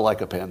smell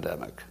like a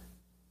pandemic.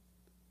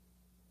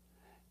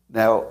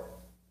 Now,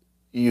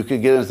 you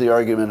could get into the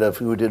argument of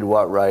who did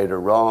what right or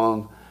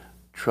wrong,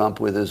 Trump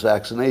with his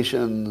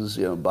vaccinations,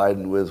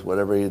 Biden with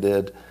whatever he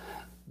did.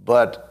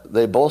 But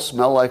they both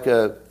smell like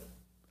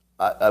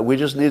we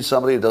just need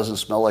somebody who doesn't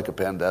smell like a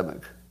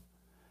pandemic.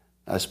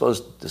 I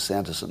suppose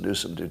DeSantis and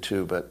Newsom do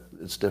too, but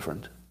it's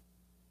different.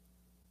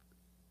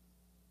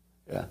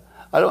 Yeah.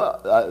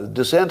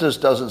 DeSantis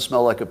doesn't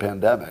smell like a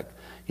pandemic.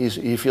 He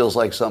smells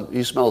like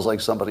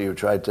somebody who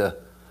tried to,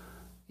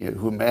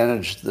 who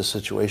managed the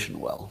situation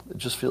well. It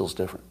just feels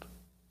different.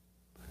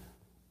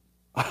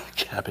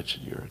 Cabbage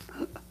and urine.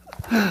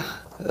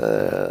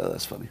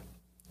 That's funny.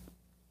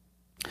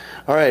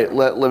 All right,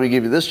 let me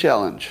give you this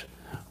challenge.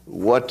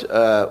 What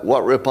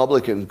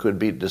Republican could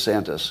beat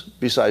DeSantis,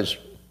 besides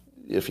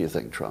if you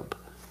think Trump?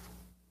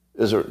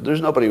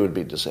 There's nobody who would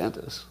beat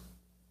DeSantis,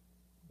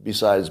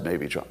 besides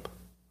maybe Trump.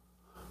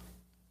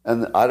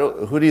 And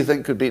who do you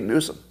think could beat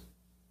Newsom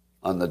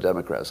on the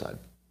Democrat side?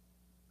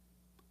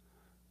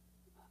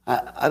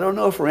 I don't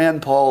know if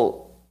Rand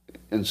Paul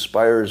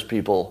inspires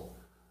people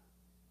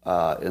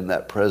in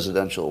that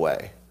presidential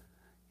way.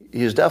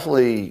 He's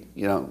definitely,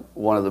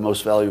 one of the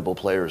most valuable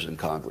players in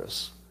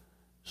Congress.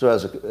 So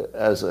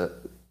as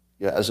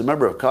a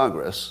member of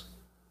Congress,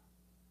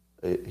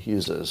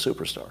 he's a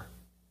superstar,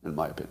 in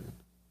my opinion.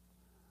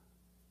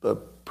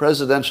 But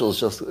presidential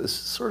is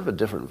sort of a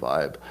different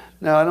vibe.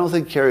 Now, I don't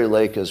think Carrie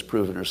Lake has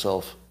proven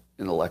herself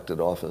in elected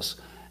office,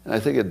 and I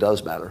think it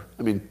does matter.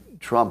 I mean,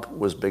 Trump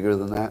was bigger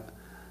than that,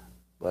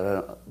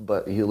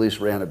 but he at least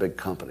ran a big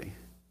company.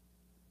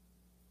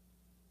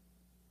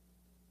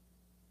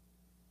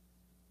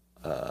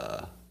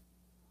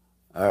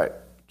 All right,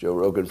 Joe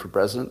Rogan for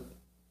president.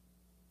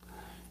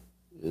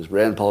 Is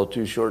Rand Paul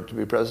too short to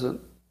be president?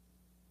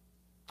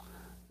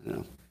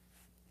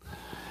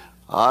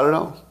 I don't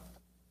know.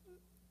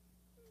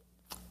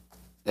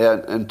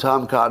 And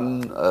Tom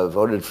Cotton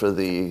voted for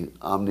the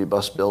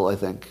omnibus bill, I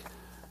think,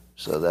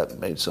 so that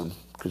made some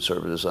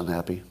conservatives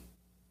unhappy.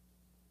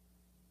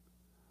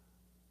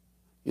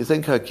 You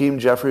think Hakeem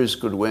Jeffries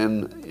could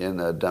win in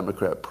a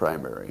Democrat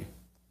primary?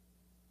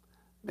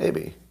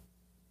 Maybe.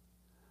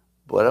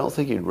 But I don't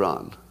think he'd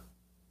run.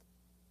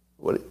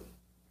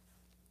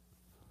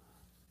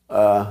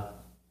 I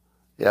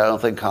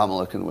don't think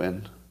Kamala can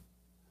win.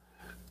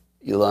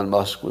 Elon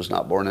Musk was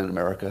not born in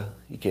America.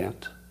 He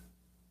can't.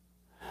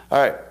 All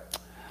right.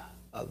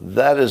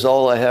 That is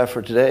all I have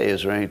for today.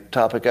 Is there any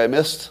topic I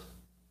missed?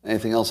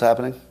 Anything else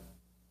happening?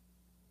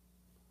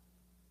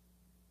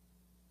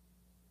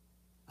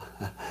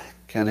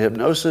 Can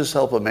hypnosis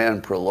help a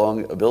man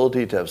prolong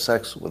ability to have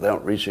sex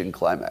without reaching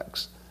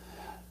climax?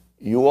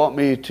 You want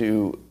me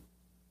to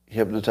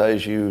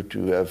hypnotize you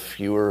to have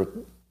fewer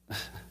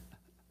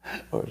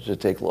or to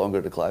take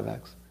longer to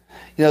climax?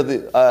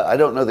 I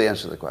don't know the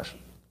answer to the question.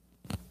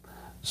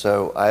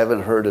 So I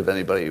haven't heard of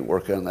anybody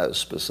working on that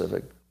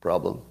specific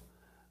problem.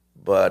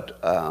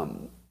 But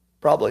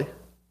probably.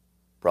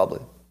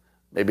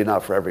 Maybe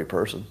not for every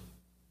person.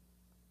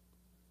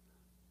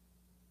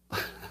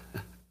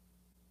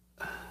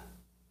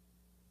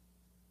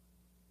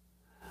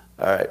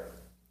 All right.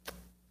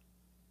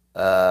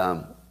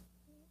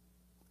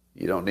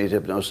 You don't need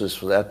hypnosis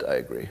for that, I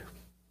agree.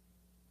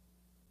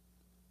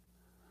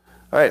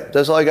 All right,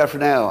 that's all I got for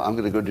now. I'm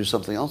going to go do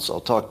something else. I'll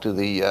talk to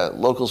the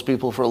locals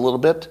people for a little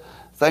bit.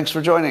 Thanks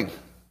for joining.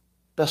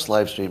 Best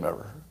live stream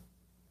ever.